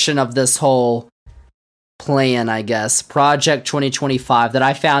portion of this whole plan, I guess, Project 2025, that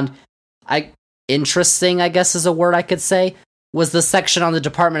I found interesting, I guess is a word I could say, was the section on the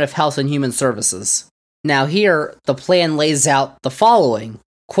Department of Health and Human Services. Now here, the plan lays out the following,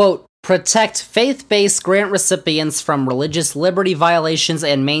 quote, protect faith-based grant recipients from religious liberty violations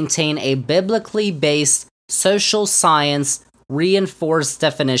and maintain a biblically based social science reinforced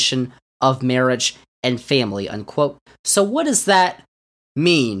definition of marriage and family, unquote. So what does that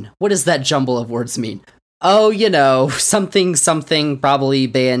mean? What does that jumble of words mean? Oh, something, probably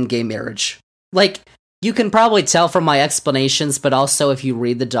ban gay marriage. Like, you can probably tell from my explanations, but also if you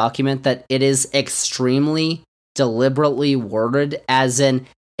read the document, that it is extremely deliberately worded, as in,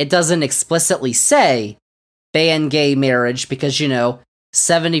 it doesn't explicitly say ban gay marriage because,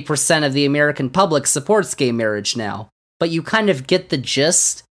 70% of the American public supports gay marriage now. But you kind of get the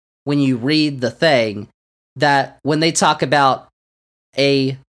gist when you read the thing, that when they talk about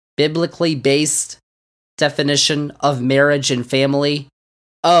a biblically based definition of marriage and family,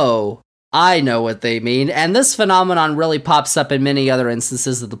 oh, I know what they mean. And this phenomenon really pops up in many other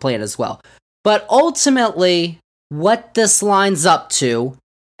instances of the plan as well. But ultimately, what this lines up to,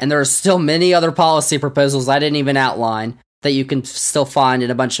 and there are still many other policy proposals I didn't even outline, that you can still find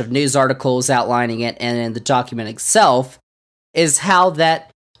in a bunch of news articles outlining it and in the document itself, is how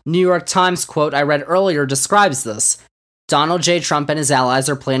that New York Times quote I read earlier describes this. Donald J. Trump and his allies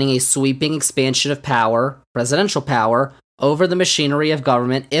are planning a sweeping expansion of power, presidential power, over the machinery of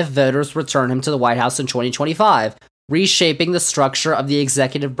government if voters return him to the White House in 2025, reshaping the structure of the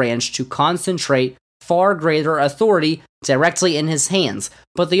executive branch to concentrate far greater authority directly in his hands.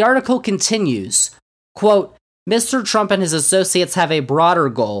 But the article continues, quote, Mr. Trump and his associates have a broader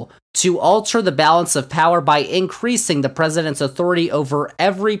goal, to alter the balance of power by increasing the president's authority over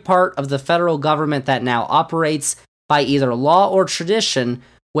every part of the federal government that now operates by either law or tradition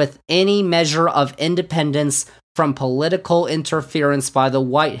with any measure of independence from political interference by the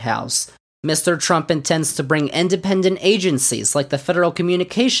White House. Mr. Trump intends to bring independent agencies like the Federal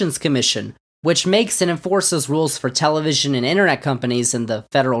Communications Commission, which makes and enforces rules for television and internet companies, and the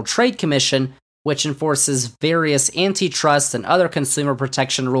Federal Trade Commission, which enforces various antitrust and other consumer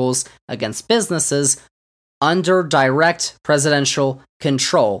protection rules against businesses, under direct presidential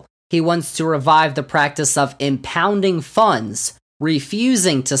control. He wants to revive the practice of impounding funds,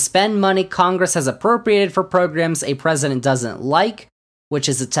 refusing to spend money Congress has appropriated for programs a president doesn't like, which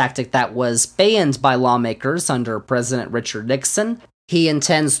is a tactic that was banned by lawmakers under President Richard Nixon. He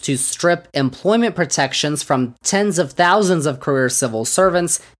intends to strip employment protections from tens of thousands of career civil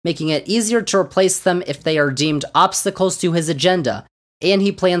servants, making it easier to replace them if they are deemed obstacles to his agenda. And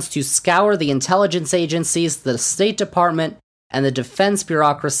he plans to scour the intelligence agencies, the State Department, and the defense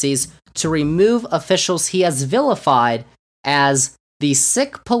bureaucracies to remove officials he has vilified as the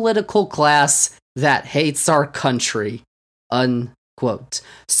sick political class that hates our country, unquote.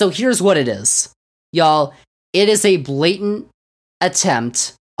 So here's what it is. Y'all, it is a blatant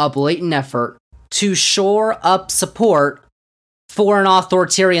attempt, a blatant effort to shore up support for an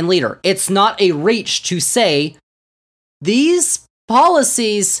authoritarian leader. It's not a reach to say these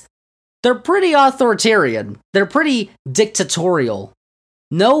policies, they're pretty authoritarian. They're pretty dictatorial.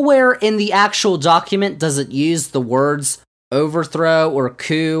 Nowhere in the actual document does it use the words overthrow or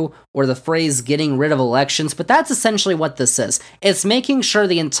coup or the phrase getting rid of elections, but that's essentially what this is. It's making sure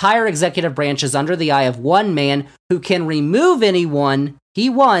the entire executive branch is under the eye of one man who can remove anyone he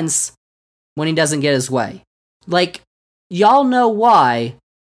wants when he doesn't get his way. Like, y'all know why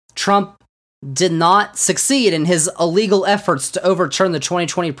Trump did not succeed in his illegal efforts to overturn the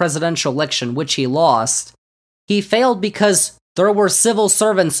 2020 presidential election, which he lost. He failed because there were civil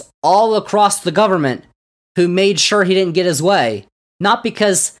servants all across the government who made sure he didn't get his way. Not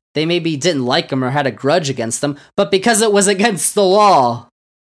because they maybe didn't like him or had a grudge against him, but because it was against the law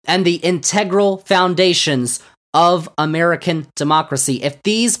and the integral foundations of American democracy. If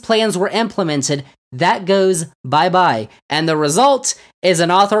these plans were implemented, that goes bye-bye. And the result is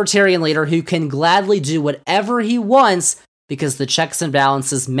an authoritarian leader who can gladly do whatever he wants because the checks and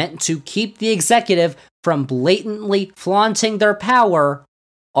balances meant to keep the executive from blatantly flaunting their power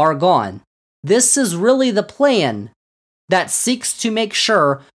are gone. This is really the plan that seeks to make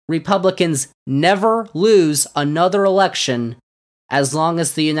sure Republicans never lose another election as long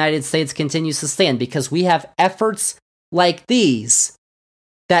as the United States continues to stand, because we have efforts like these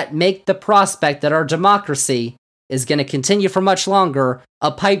that make the prospect that our democracy is going to continue for much longer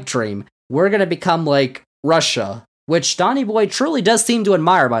a pipe dream. We're going to become like Russia, which Donny Boy truly does seem to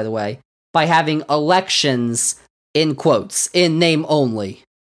admire, by the way, by having elections in quotes, in name only.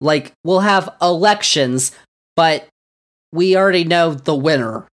 Like, we'll have elections, but we already know the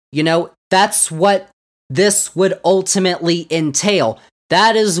winner. You know, that's what this would ultimately entail.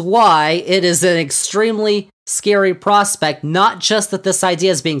 That is why it is an extremely scary prospect, not just that this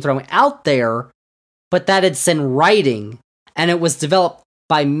idea is being thrown out there, but that it's in writing, and it was developed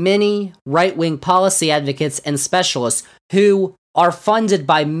by many right-wing policy advocates and specialists who are funded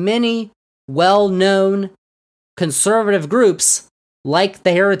by many well-known conservative groups like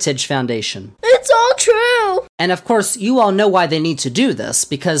the Heritage Foundation. It's all true! And of course, you all know why they need to do this,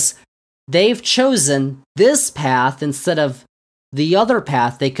 because they've chosen this path instead of the other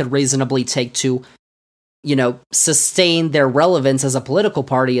path they could reasonably take to, you know, sustain their relevance as a political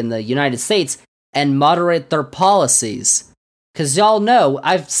party in the United States and moderate their policies. Because y'all know,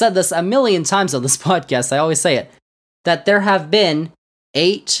 I've said this a million times on this podcast, I always say it, that there have been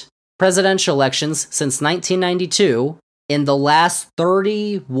 8 presidential elections since 1992. In the last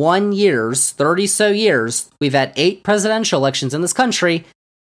 31 years, 30-so years, we've had 8 presidential elections in this country,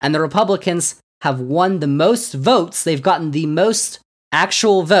 and the Republicans have won the most votes. They've gotten the most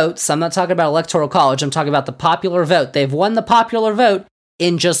actual votes. I'm not talking about Electoral College, I'm talking about the popular vote. They've won the popular vote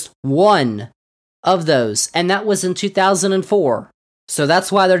in just one of those, and that was in 2004. So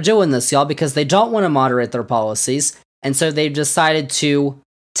that's why they're doing this, y'all, because they don't want to moderate their policies, and so they've decided to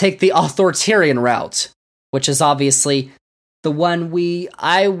take the authoritarian route, which is obviously the one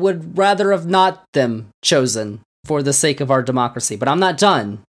I would rather have not them chosen for the sake of our democracy. But I'm not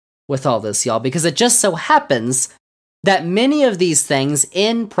done with all this, y'all, because it just so happens that many of these things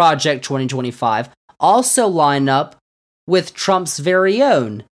in Project 2025 also line up with Trump's very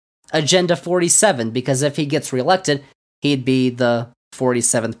own Agenda 47, because if he gets reelected, he'd be the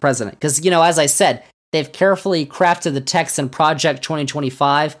 47th president. Because, you know, as I said, they've carefully crafted the text in Project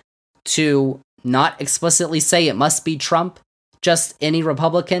 2025 to not explicitly say it must be Trump, just any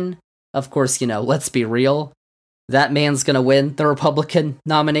Republican. Of course, you know, let's be real. That man's gonna win the Republican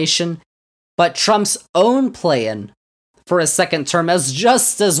nomination. But Trump's own plan for a second term is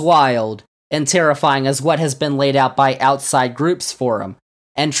just as wild and terrifying as what has been laid out by outside groups for him.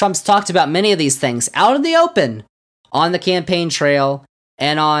 And Trump's talked about many of these things out in the open on the campaign trail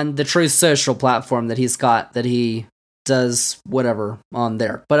and on the Truth Social platform that he's got, that he does whatever on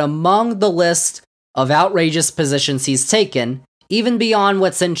there. But among the list of outrageous positions he's taken, even beyond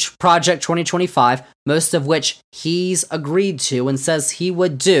what's in Project 2025, most of which he's agreed to and says he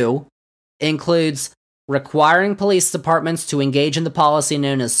would do, includes requiring police departments to engage in the policy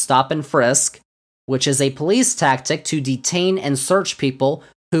known as stop and frisk, which is a police tactic to detain and search people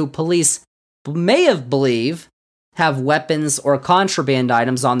who police believe have weapons or contraband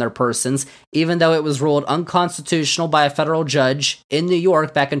items on their persons, even though it was ruled unconstitutional by a federal judge in New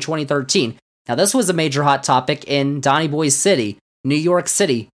York back in 2013. Now, this was a major hot topic in Donny Boy's city, New York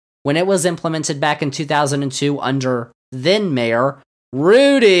City, when it was implemented back in 2002 under then-Mayor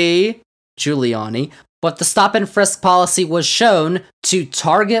Rudy Giuliani. But the stop and frisk policy was shown to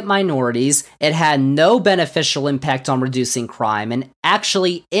target minorities. It had no beneficial impact on reducing crime and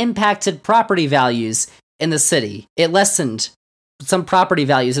actually impacted property values in the city. It lessened some property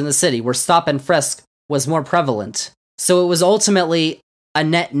values in the city where stop and frisk was more prevalent. So it was ultimately a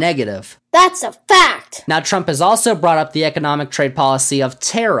net negative. That's a fact! Now, Trump has also brought up the economic trade policy of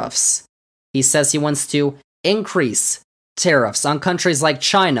tariffs. He says he wants to increase tariffs on countries like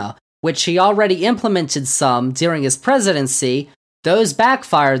China, which he already implemented some during his presidency. Those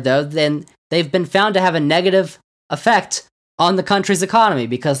backfired, though, then they've been found to have a negative effect on the country's economy,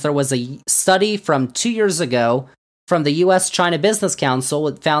 because there was a study from 2 years ago from the U.S.-China Business Council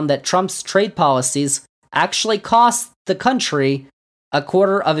that found that Trump's trade policies actually cost the country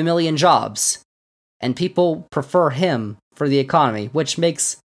 250,000 jobs, and people prefer him for the economy, which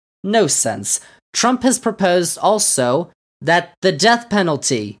makes no sense. Trump has proposed also that the death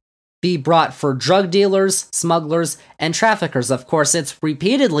penalty be brought for drug dealers, smugglers, and traffickers. Of course, it's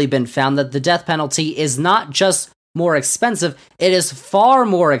repeatedly been found that the death penalty is not just more expensive, it is far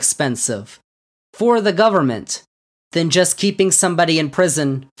more expensive for the government than just keeping somebody in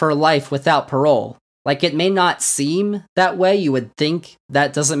prison for life without parole. Like, it may not seem that way, you would think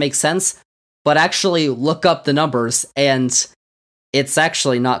that doesn't make sense, but actually look up the numbers, and it's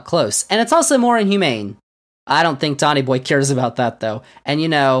actually not close. And it's also more inhumane. I don't think Donny Boy cares about that, though. And, you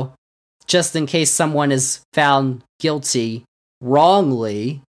know, just in case someone is found guilty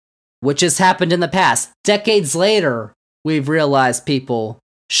wrongly, which has happened in the past, decades later, we've realized people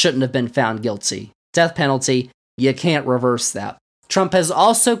shouldn't have been found guilty. Death penalty, You can't reverse that. Trump has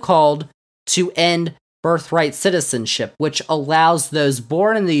also called to end birthright citizenship, which allows those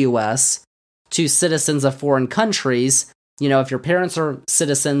born in the U.S. to citizens of foreign countries. You know, if your parents are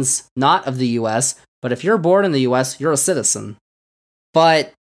citizens not of the U.S., but if you're born in the U.S., you're a citizen.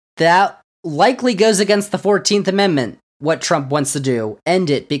 But that likely goes against the 14th Amendment, what Trump wants to do. End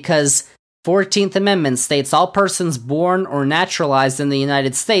it, because 14th Amendment states all persons born or naturalized in the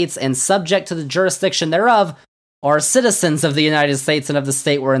United States and subject to the jurisdiction thereof are citizens of the United States and of the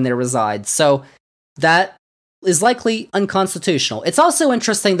state wherein they reside. So that is likely unconstitutional. It's also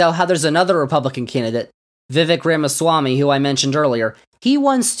interesting, though, how there's another Republican candidate, Vivek Ramaswamy, who I mentioned earlier. He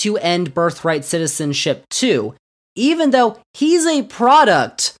wants to end birthright citizenship too, even though he's a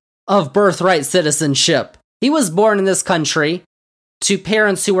product of birthright citizenship. He was born in this country to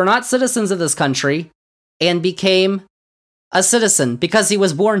parents who were not citizens of this country and became a citizen because he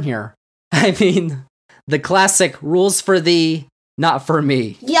was born here. I mean, the classic rules for thee, not for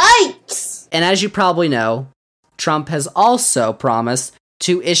me. Yikes! And as you probably know, Trump has also promised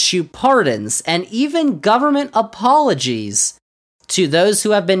to issue pardons and even government apologies to those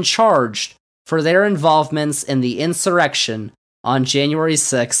who have been charged for their involvements in the insurrection on January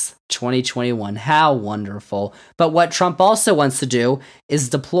 6th, 2021. How wonderful. But what Trump also wants to do is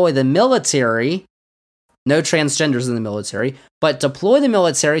deploy the military, no transgenders in the military, but deploy the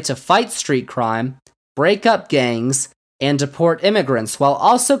military to fight street crime, break up gangs, and deport immigrants, while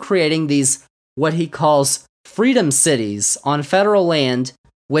also creating these, what he calls, freedom cities on federal land,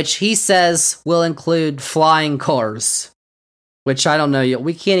 which he says will include flying cars. Which I don't know yet.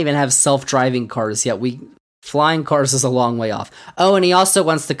 We can't even have self-driving cars yet. Flying cars is a long way off. Oh, and he also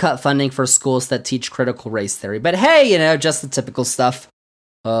wants to cut funding for schools that teach critical race theory. But hey, you know, just the typical stuff.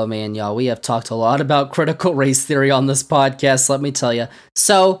 Oh man, y'all, we have talked a lot about critical race theory on this podcast, let me tell you.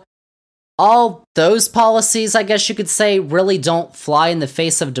 So, all those policies, I guess you could say, really don't fly in the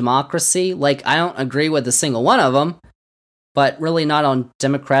face of democracy. Like, I don't agree with a single one of them, but really not on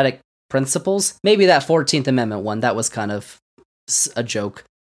democratic principles. Maybe that 14th Amendment one, that was kind of a joke.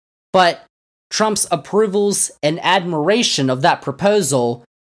 But Trump's approvals and admiration of that proposal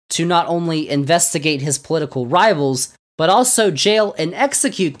to not only investigate his political rivals, but also jail and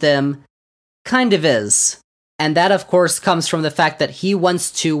execute them, kind of is. And that, of course, comes from the fact that he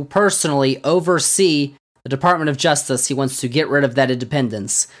wants to personally oversee the Department of Justice. He wants to get rid of that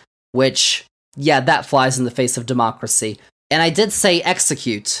independence, which, yeah, that flies in the face of democracy. And I did say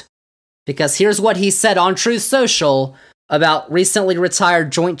execute, because here's what he said on Truth Social about recently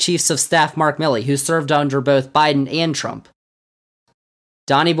retired Joint Chiefs of Staff Mark Milley, who served under both Biden and Trump.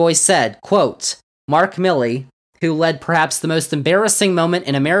 Donnie Boy said, quote, Mark Milley, who led perhaps the most embarrassing moment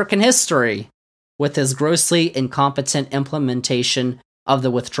in American history with his grossly incompetent implementation of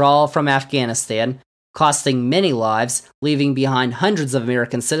the withdrawal from Afghanistan, costing many lives, leaving behind hundreds of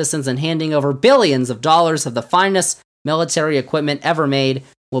American citizens, and handing over billions of dollars of the finest military equipment ever made,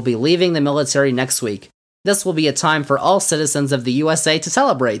 will be leaving the military next week. This will be a time for all citizens of the USA to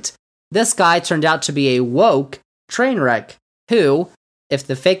celebrate. This guy turned out to be a woke train wreck who, if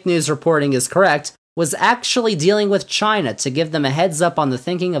the fake news reporting is correct, was actually dealing with China to give them a heads up on the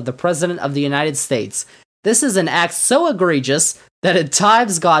thinking of the President of the United States. This is an act so egregious that at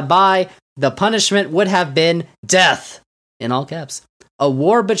times gone by, the punishment would have been death. In all caps. A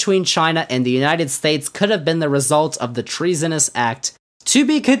war between China and the United States could have been the result of the treasonous act, to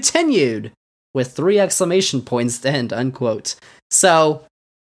be continued, with 3 exclamation points to end, unquote. So,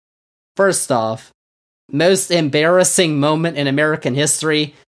 first off, most embarrassing moment in American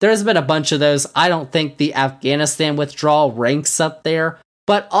history. There's been a bunch of those. I don't think the Afghanistan withdrawal ranks up there.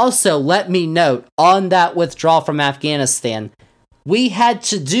 But also, let me note, on that withdrawal from Afghanistan, we had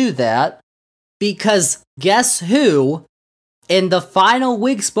to do that because guess who, in the final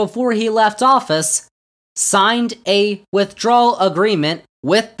weeks before he left office, signed a withdrawal agreement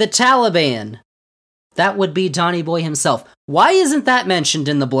with the Taliban? That would be Donnie Boy himself. Why isn't that mentioned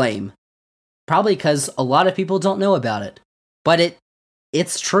in the blame? Probably because a lot of people don't know about it. But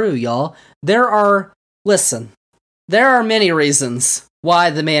it's true, y'all. There are many reasons why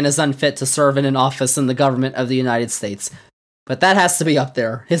the man is unfit to serve in an office in the government of the United States. But that has to be up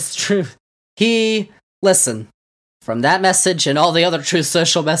there. It's true. From that message and all the other Truth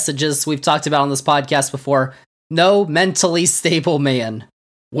Social messages we've talked about on this podcast before, no mentally stable man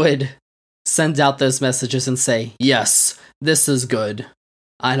would send out those messages and say, yes, this is good.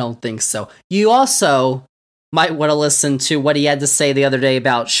 I don't think so. You also might want to listen to what he had to say the other day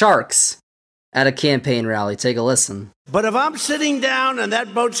about sharks at a campaign rally. Take a listen. But if I'm sitting down and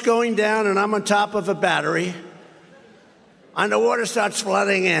that boat's going down and I'm on top of a battery and the water starts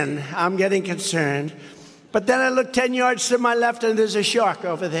flooding in, I'm getting concerned. But then I look 10 yards to my left and there's a shark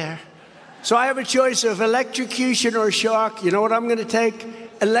over there. So I have a choice of electrocution or shark. You know what I'm going to take?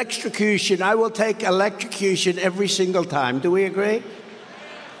 Electrocution. I will take electrocution every single time. Do we agree?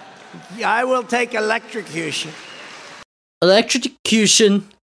 I will take electrocution. Electrocution.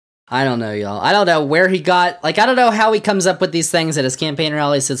 I don't know, y'all. I don't know where he got... I don't know how he comes up with these things at his campaign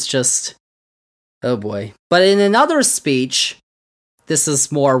rallies. It's just... oh boy. But in another speech, this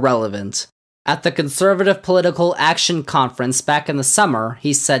is more relevant. At the Conservative Political Action Conference back in the summer,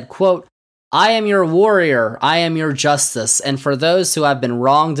 he said, quote, "I am your warrior, I am your justice, and for those who have been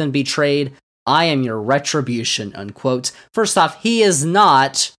wronged and betrayed, I am your retribution," unquote. First off, he is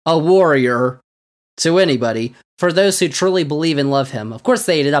not a warrior to anybody. For those who truly believe and love him. Of course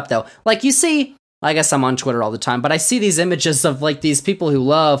they ate it up, though. You see, I guess I'm on Twitter all the time, but I see these images of, these people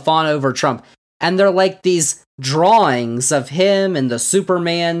who fawn over Trump, and they're these drawings of him in the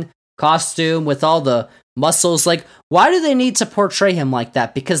Superman costume with all the muscles. Why do they need to portray him like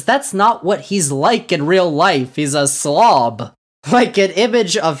that? Because that's not what he's like in real life. He's a slob. An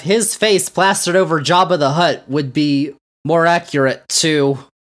image of his face plastered over Jabba the Hutt would be more accurate to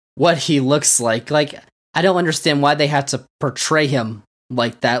what he looks like. I don't understand why they have to portray him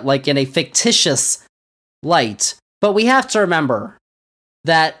like that, in a fictitious light. But we have to remember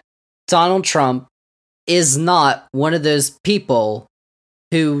that Donald Trump is not one of those people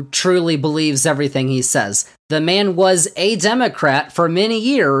who truly believes everything he says. The man was a Democrat for many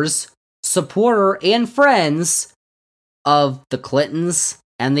years, supporter and friends of the Clintons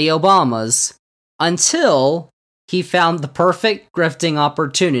and the Obamas, until he found the perfect grifting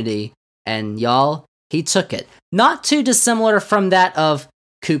opportunity, and y'all, he took it. Not too dissimilar from that of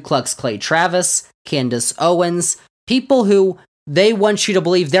Ku Klux Clay Travis, Candace Owens, people who they want you to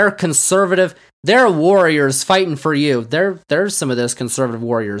believe they're conservative, they're warriors fighting for you. There's some of those conservative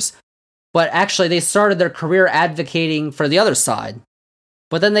warriors. But actually, they started their career advocating for the other side.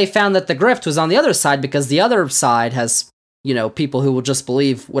 But then they found that the grift was on the other side because the other side has, people who will just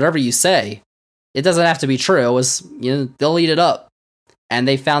believe whatever you say. It doesn't have to be true. They'll eat it up. And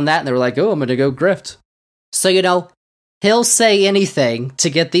they found that and they were like, oh, I'm going to go grift. So, he'll say anything to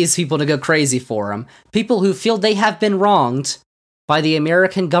get these people to go crazy for him. People who feel they have been wronged by the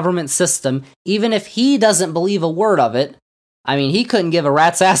American government system, even if he doesn't believe a word of it. I mean, he couldn't give a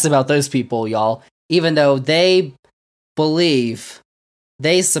rat's ass about those people, y'all. Even though they believe,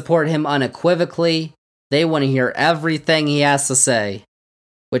 they support him unequivocally, they want to hear everything he has to say.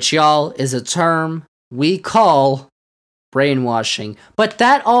 Which, y'all, is a term we call brainwashing. But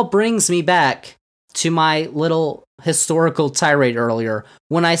that all brings me back to my little historical tirade earlier,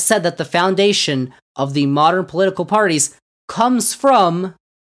 when I said that the foundation of the modern political parties comes from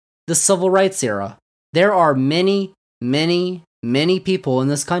the civil rights era. There are many, many, many people in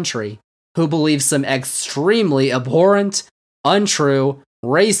this country who believe some extremely abhorrent, untrue,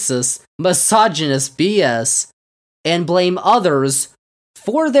 racist, misogynist BS and blame others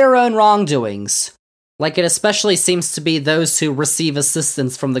for their own wrongdoings. It especially seems to be those who receive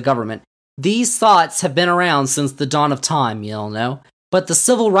assistance from the government. These thoughts have been around since the dawn of time, you all know. But the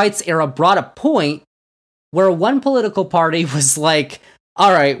civil rights era brought a point where one political party was like,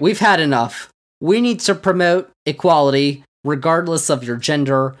 all right, we've had enough. We need to promote equality regardless of your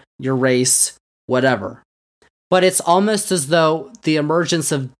gender, your race, whatever. But it's almost as though the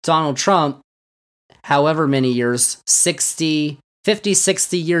emergence of Donald Trump, however many years, 50,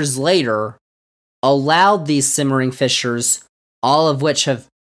 60 years later, allowed these simmering fissures, all of which have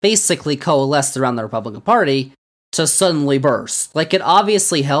basically coalesced around the Republican Party, to suddenly burst. It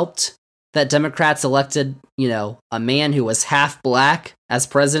obviously helped that Democrats elected, a man who was half black as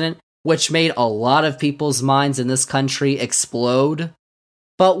president, which made a lot of people's minds in this country explode.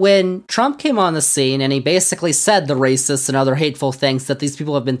 But when Trump came on the scene and he basically said the racist and other hateful things that these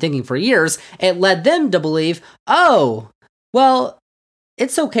people have been thinking for years, it led them to believe, oh, well,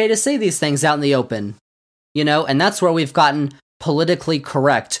 it's okay to say these things out in the open. And that's where we've gotten politically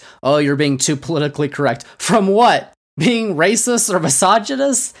correct. Oh, you're being too politically correct. From what? Being racist or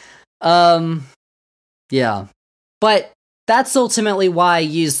misogynist? Yeah. But that's ultimately why I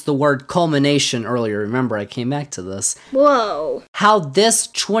used the word culmination earlier. Remember, I came back to this. Whoa. How this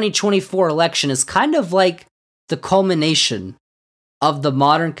 2024 election is kind of like the culmination of the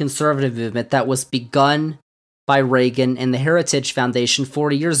modern conservative movement that was begun by Reagan and the Heritage Foundation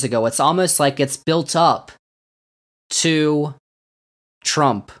 40 years ago. It's almost like it's built up to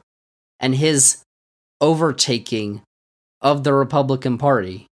Trump and his overtaking of the Republican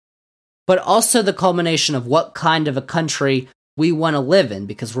Party, but also the culmination of what kind of a country we want to live in,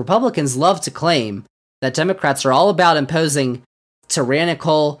 because Republicans love to claim that Democrats are all about imposing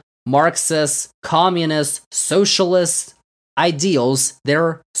tyrannical, Marxist, communist, socialist ideals,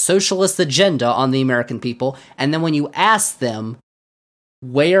 their socialist agenda on the American people, and then when you ask them,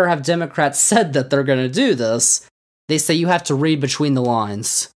 where have Democrats said that they're going to do this, they say you have to read between the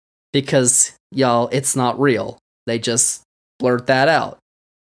lines, because, y'all, it's not real. They just blurt that out.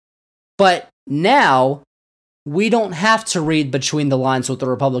 But now, we don't have to read between the lines with the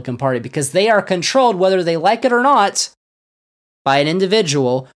Republican Party, because they are controlled, whether they like it or not, by an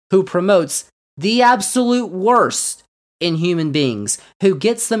individual who promotes the absolute worst in human beings, who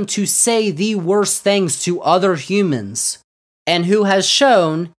gets them to say the worst things to other humans, and who has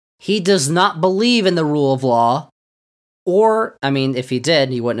shown he does not believe in the rule of law, or, I mean, if he did,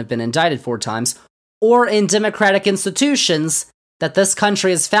 he wouldn't have been indicted 4 times, or in democratic institutions that this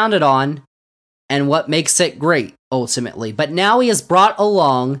country is founded on, and what makes it great, ultimately. But now he has brought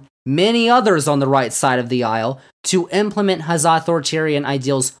along many others on the right side of the aisle to implement his authoritarian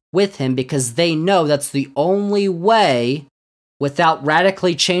ideals with him, because they know that's the only way, without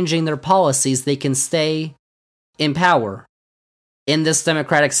radically changing their policies, they can stay in power in this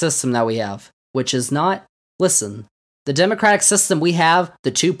democratic system that we have, which is not, listen, the democratic system we have, the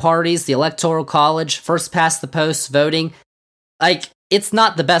 2 parties, the electoral college, first past the post voting, like, it's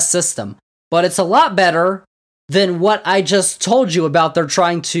not the best system, but it's a lot better than what I just told you about they're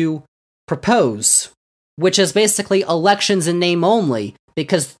trying to propose, which is basically elections in name only,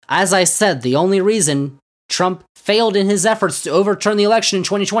 because, as I said, the only reason Trump failed in his efforts to overturn the election in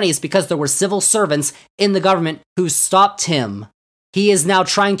 2020 is because there were civil servants in the government who stopped him. He is now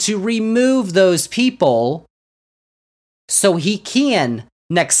trying to remove those people so he can,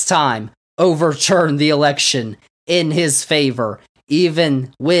 next time, overturn the election in his favor,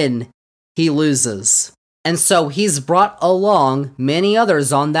 even when he loses. And so he's brought along many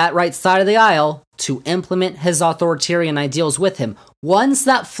others on that right side of the aisle to implement his authoritarian ideals with him, ones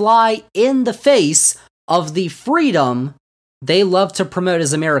that fly in the face of the freedom they love to promote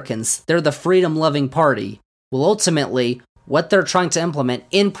as Americans. They're the freedom-loving party. Well, ultimately, what they're trying to implement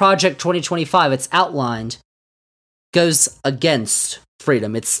in Project 2025, it's outlined, goes against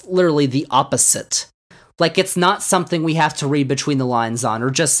freedom. It's literally the opposite. Like, it's not something we have to read between the lines on, or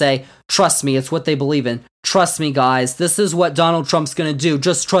just say, trust me, it's what they believe in. Trust me, guys, this is what Donald Trump's gonna do.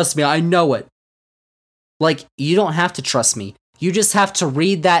 Just trust me, I know it. Like, you don't have to trust me. You just have to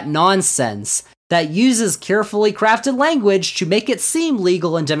read that nonsense that uses carefully crafted language to make it seem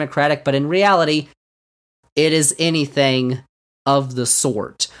legal and democratic, but in reality, it is anything of the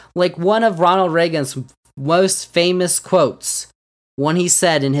sort. Like one of Ronald Reagan's most famous quotes, when he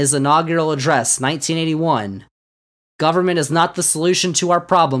said in his inaugural address, 1981, "Government is not the solution to our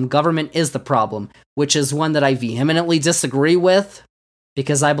problem, government is the problem," which is one that I vehemently disagree with,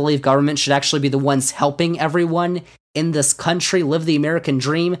 because I believe government should actually be the ones helping everyone in this country live the American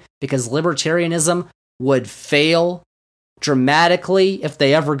dream, because libertarianism would fail dramatically if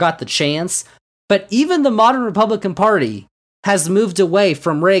they ever got the chance. But even the modern Republican Party has moved away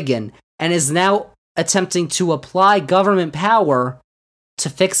from Reagan and is now attempting to apply government power to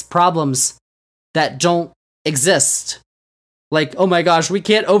fix problems that don't exist. Like, oh my gosh, we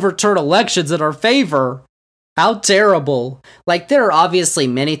can't overturn elections in our favor. How terrible. Like, there are obviously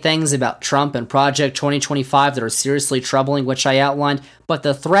many things about Trump and Project 2025 that are seriously troubling, which I outlined, but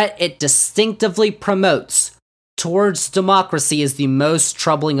the threat it distinctively promotes towards democracy is the most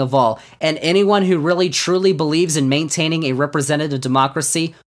troubling of all. And anyone who really truly believes in maintaining a representative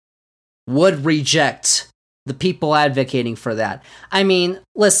democracy would reject the people advocating for that. I mean,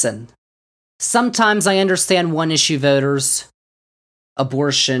 listen, sometimes I understand one-issue voters,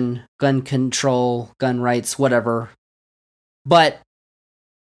 abortion, gun control, gun rights, whatever. But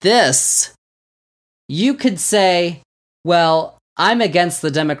this, you could say, well, I'm against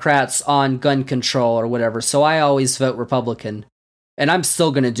the Democrats on gun control or whatever, so I always vote Republican. And I'm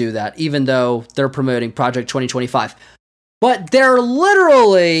still going to do that, even though they're promoting Project 2025. But they're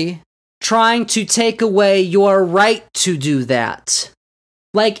literally trying to take away your right to do that.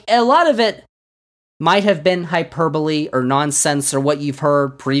 Like, a lot of it might have been hyperbole or nonsense or what you've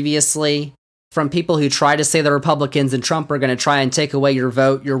heard previously from people who try to say the Republicans and Trump are going to try and take away your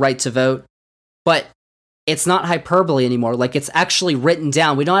vote, your right to vote. But it's not hyperbole anymore. Like, it's actually written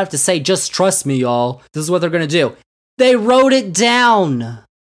down. We don't have to say, just trust me, y'all. This is what they're going to do. They wrote it down.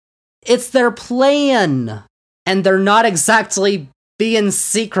 It's their plan. And they're not exactly being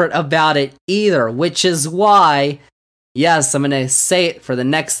secret about it either, which is why, yes, I'm going to say it for the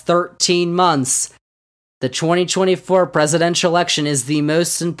next 13 months, the 2024 presidential election is the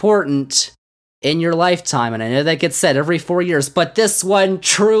most important in your lifetime. And I know that gets said every 4 years, but this one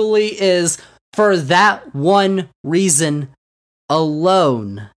truly is for that one reason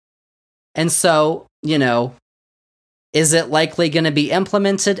alone. And so, is it likely going to be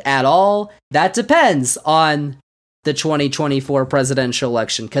implemented at all? That depends on the 2024 presidential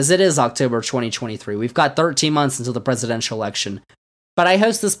election, because it is October 2023. We've got 13 months until the presidential election. But I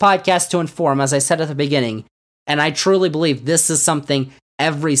host this podcast to inform, as I said at the beginning, and I truly believe this is something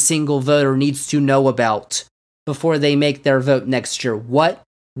every single voter needs to know about before they make their vote next year. What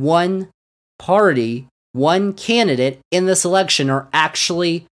one party, one candidate in this election are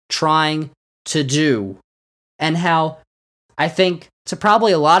actually trying to do. And how I think to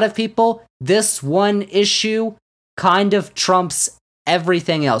probably a lot of people, this one issue kind of trumps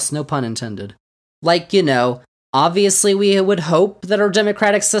everything else, no pun intended. Like, obviously we would hope that our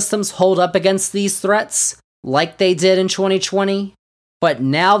democratic systems hold up against these threats, like they did in 2020, but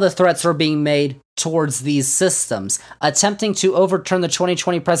now the threats are being made towards these systems. Attempting to overturn the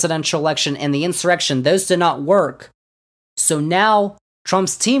 2020 presidential election and the insurrection, those did not work. So now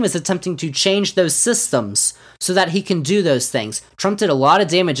Trump's team is attempting to change those systems so that he can do those things. Trump did a lot of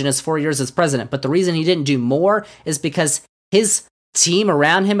damage in his 4 years as president, but the reason he didn't do more is because his team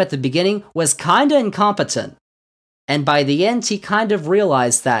around him at the beginning was kind of incompetent. And by the end, he kind of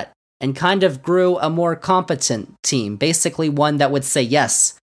realized that and kind of grew a more competent team, basically one that would say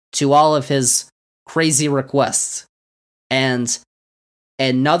yes to all of his crazy requests. And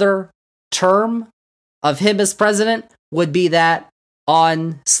another term of him as president would be that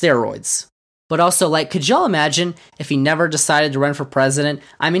on steroids. But also, could y'all imagine if he never decided to run for president?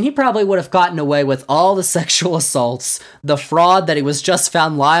 I mean, he probably would have gotten away with all the sexual assaults, the fraud that he was just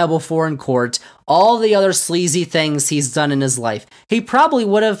found liable for in court, all the other sleazy things he's done in his life. He probably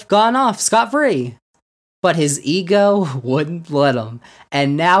would have gone off scot-free. But his ego wouldn't let him.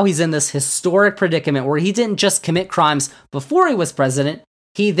 And now he's in this historic predicament where he didn't just commit crimes before he was president,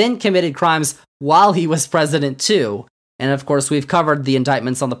 he then committed crimes while he was president too. And of course, we've covered the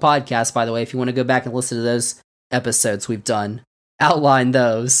indictments on the podcast, by the way. If you want to go back and listen to those episodes we've done, outline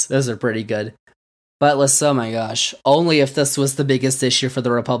those. Those are pretty good. But oh my gosh, only if this was the biggest issue for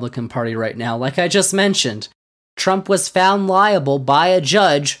the Republican Party right now. Like I just mentioned, Trump was found liable by a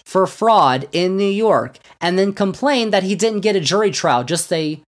judge for fraud in New York, and then complained that he didn't get a jury trial, just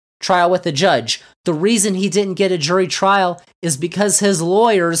a trial with a judge. The reason he didn't get a jury trial is because his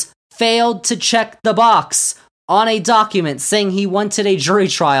lawyers failed to check the box on a document saying he wanted a jury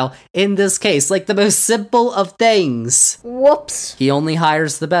trial in this case. Like the most simple of things. Whoops. He only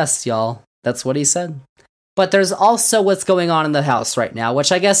hires the best, y'all. That's what he said. But there's also what's going on in the House right now,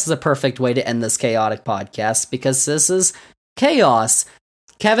 which I guess is a perfect way to end this chaotic podcast, because this is chaos.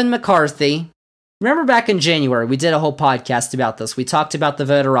 Kevin McCarthy. Remember back in January, we did a whole podcast about this. We talked about the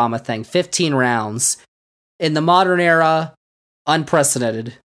Votorama thing, 15 rounds. In the modern era,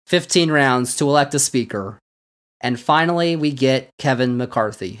 unprecedented. 15 rounds to elect a speaker. And finally, we get Kevin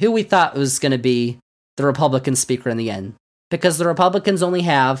McCarthy, who we thought was going to be the Republican speaker in the end. Because the Republicans only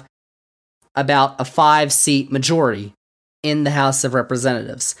have about a 5-seat majority in the House of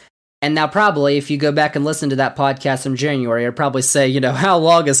Representatives. And now probably, if you go back and listen to that podcast from January, I'd probably say, how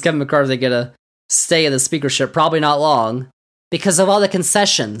long is Kevin McCarthy going to stay in the speakership? Probably not long. Because of all the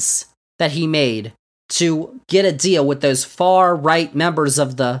concessions that he made to get a deal with those far-right members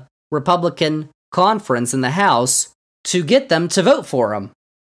of the Republican conference in the House to get them to vote for him.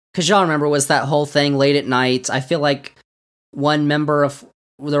 Because y'all remember, was that whole thing late at night? I feel like one member of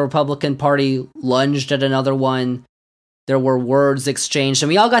the Republican Party lunged at another one. There were words exchanged, and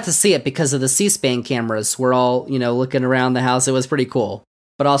we all got to see it because of the C-SPAN cameras. We're all, looking around the House. It was pretty cool.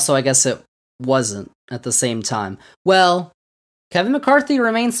 But also, I guess it wasn't at the same time. Well, Kevin McCarthy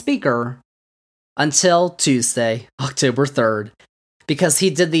remains Speaker until Tuesday, October 3rd. Because he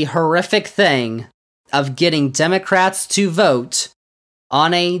did the horrific thing of getting Democrats to vote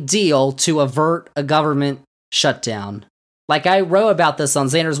on a deal to avert a government shutdown. Like I wrote about this on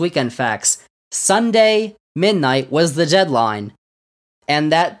Zander's Weekend Facts, Sunday midnight was the deadline, and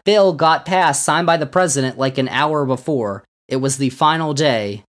that bill got passed, signed by the president, like an hour before. It was the final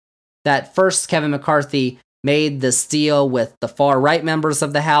day that first Kevin McCarthy made this deal with the far-right members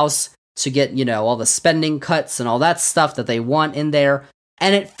of the House to get, all the spending cuts and all that stuff that they want in there,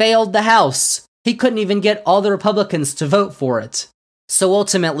 and it failed the House. He couldn't even get all the Republicans to vote for it. So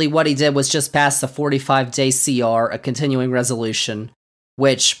ultimately what he did was just pass a 45-day CR, a continuing resolution,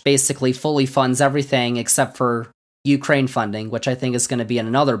 which basically fully funds everything except for Ukraine funding, which I think is going to be in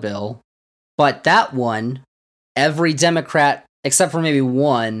another bill. But that one, every Democrat, except for maybe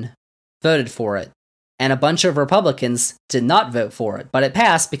one, voted for it. And a bunch of Republicans did not vote for it, but it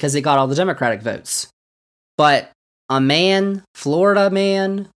passed because it got all the Democratic votes. But a man, Florida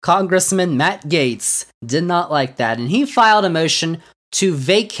man, Congressman Matt Gaetz, did not like that, and he filed a motion to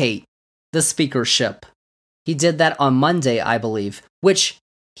vacate the speakership. He did that on Monday, I believe, which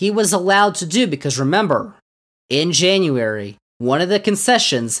he was allowed to do because remember, in January, one of the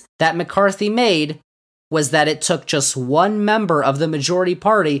concessions that McCarthy made was that it took just one member of the majority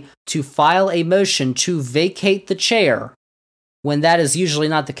party to file a motion to vacate the chair, when that is usually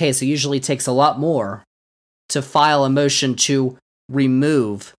not the case. It usually takes a lot more to file a motion to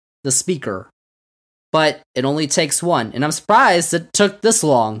remove the speaker. But it only takes one, and I'm surprised it took this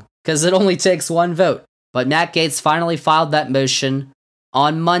long, because it only takes one vote. But Matt Gaetz finally filed that motion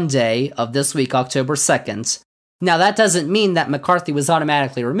on Monday of this week, October 2nd. Now, that doesn't mean that McCarthy was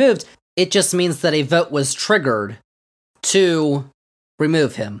automatically removed. It just means that a vote was triggered to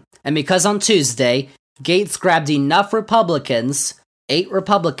remove him. And because on Tuesday, Gaetz grabbed enough Republicans, 8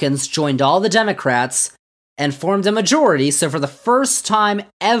 Republicans joined all the Democrats, and formed a majority, so for the first time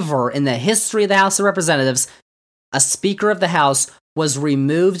ever in the history of the House of Representatives, a Speaker of the House was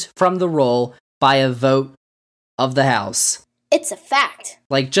removed from the role by a vote of the House. It's a fact.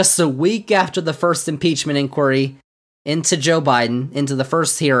 Like just a week after the first impeachment inquiry into Joe Biden, into the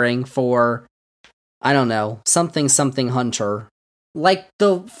first hearing for, I don't know, something Hunter. Like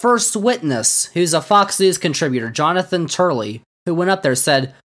the first witness, who's a Fox News contributor, Jonathan Turley, who went up there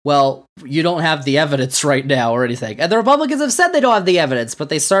said, well, you don't have the evidence right now or anything. And the Republicans have said they don't have the evidence, but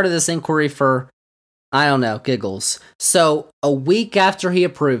they started this inquiry for, I don't know, giggles. So a week after he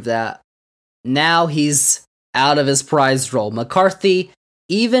approved that, now he's out of his prized role. McCarthy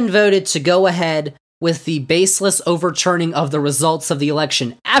even voted to go ahead with the baseless overturning of the results of the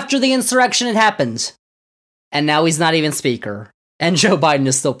election after the insurrection had happened. And now he's not even speaker. And Joe Biden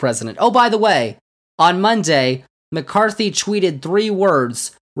is still president. Oh, by the way, on Monday, McCarthy tweeted 3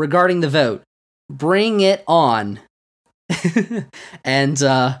 words regarding the vote. Bring it on. And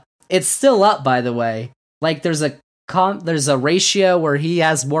it's still up, by the way. Like there's a ratio where he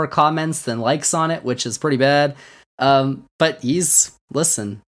has more comments than likes on it, which is pretty bad. But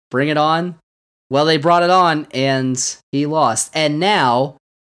listen, bring it on. Well, they brought it on and he lost. And now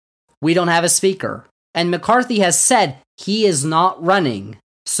we don't have a speaker. And McCarthy has said he is not running.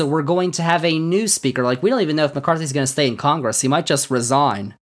 So we're going to have a new speaker. Like we don't even know if McCarthy's going to stay in Congress. He might just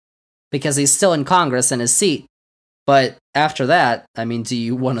resign because he's still in Congress in his seat. But after that, I mean, do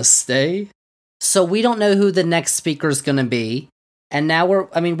you want to stay? So we don't know who the next speaker is going to be. And now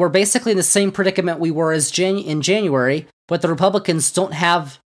we're basically in the same predicament we were in January, but the Republicans don't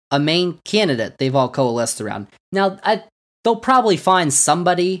have a main candidate they've all coalesced around. Now, they'll probably find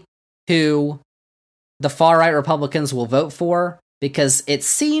somebody who the far-right Republicans will vote for, because it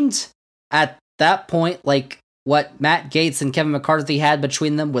seemed at that point like what Matt Gaetz and Kevin McCarthy had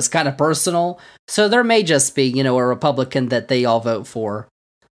between them was kind of personal. So there may just be, a Republican that they all vote for.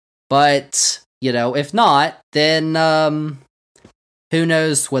 But, if not, then who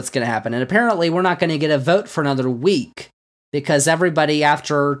knows what's going to happen. And apparently we're not going to get a vote for another week because everybody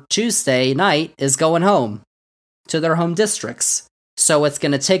after Tuesday night is going home to their home districts. So it's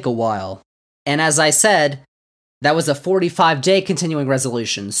going to take a while. And as I said, that was a 45-day continuing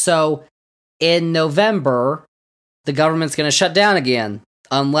resolution. So in November, the government's going to shut down again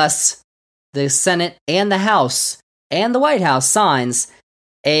unless the Senate and the House and the White House signs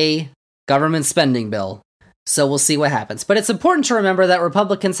a government spending bill. So we'll see what happens. But it's important to remember that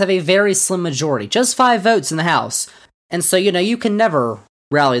Republicans have a very slim majority, just 5 votes in the House. And so, you can never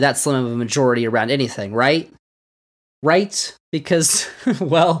rally that slim of a majority around anything, right? Right? Because,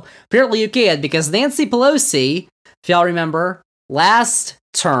 well, apparently you can, because Nancy Pelosi, if y'all remember, last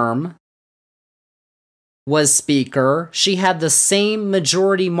term was Speaker. She had the same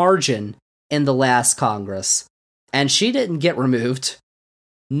majority margin in the last Congress, and she didn't get removed.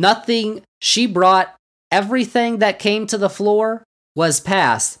 Nothing, she brought everything that came to the floor was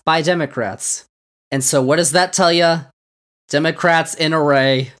passed by Democrats. And so what does that tell you? Democrats in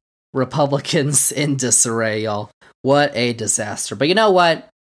array, Republicans in disarray, y'all. What a disaster. But you know what?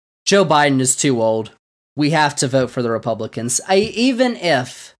 Joe Biden is too old. We have to vote for the Republicans. Even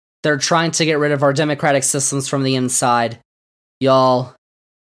if they're trying to get rid of our democratic systems from the inside, y'all,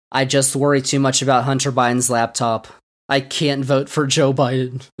 I just worry too much about Hunter Biden's laptop. I can't vote for Joe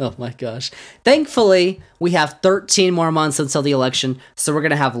Biden. Oh my gosh. Thankfully, we have 13 more months until the election, so we're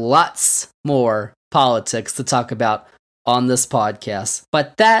going to have lots more politics to talk about on this podcast.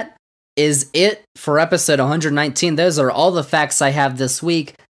 But that is it for episode 119. Those are all the facts I have this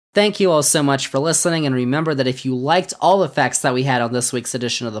week. Thank you all so much for listening, and remember that if you liked all the facts that we had on this week's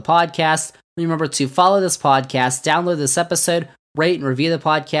edition of the podcast, remember to follow this podcast, download this episode, rate and review the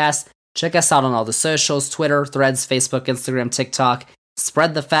podcast, check us out on all the socials, Twitter, Threads, Facebook, Instagram, TikTok,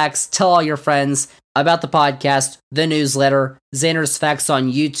 spread the facts, tell all your friends, about the podcast, the newsletter, Zander's Facts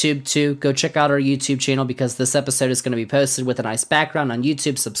on YouTube too. Go check out our YouTube channel because this episode is going to be posted with a nice background on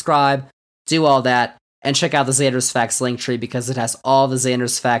YouTube. Subscribe, do all that, and check out the Zander's Facts link tree because it has all the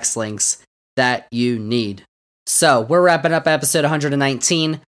Zander's Facts links that you need. So, we're wrapping up episode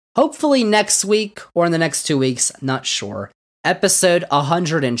 119. Hopefully next week or in the next 2 weeks, not sure. Episode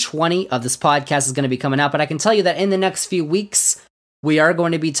 120 of this podcast is going to be coming out, but I can tell you that in the next few weeks, we are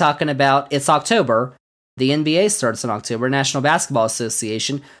going to be talking about, it's October, the NBA starts in October, National Basketball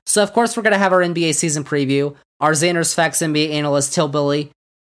Association, so of course we're going to have our NBA season preview. Our Zander's Facts NBA analyst, Hillbilly,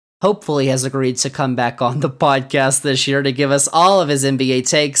 hopefully has agreed to come back on the podcast this year to give us all of his NBA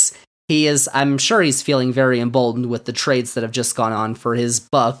takes. I'm sure he's feeling very emboldened with the trades that have just gone on for his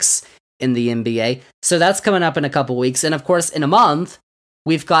Bucks in the NBA. So that's coming up in a couple weeks. And of course, in a month,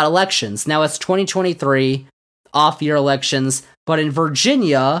 we've got elections. Now it's 2023, off-year elections, but in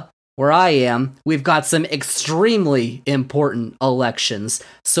Virginia, where I am, we've got some extremely important elections.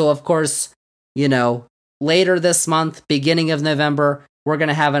 So of course, later this month, beginning of November, we're going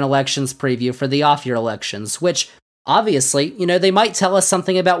to have an elections preview for the off-year elections, which obviously, they might tell us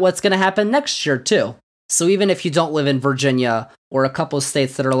something about what's going to happen next year too. So even if you don't live in Virginia or a couple of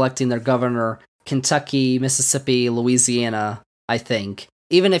states that are electing their governor, Kentucky, Mississippi, Louisiana, I think,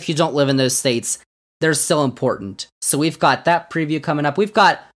 even if you don't live in those states, they're still important. So we've got that preview coming up. We've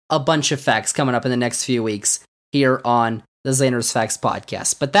got a bunch of facts coming up in the next few weeks here on the Zander's Facts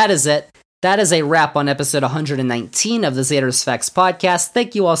podcast. But that is it. That is a wrap on episode 119 of the Zander's Facts podcast.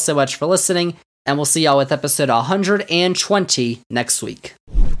 Thank you all so much for listening, and we'll see y'all with episode 120 next week.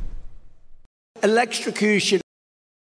 Electrocution.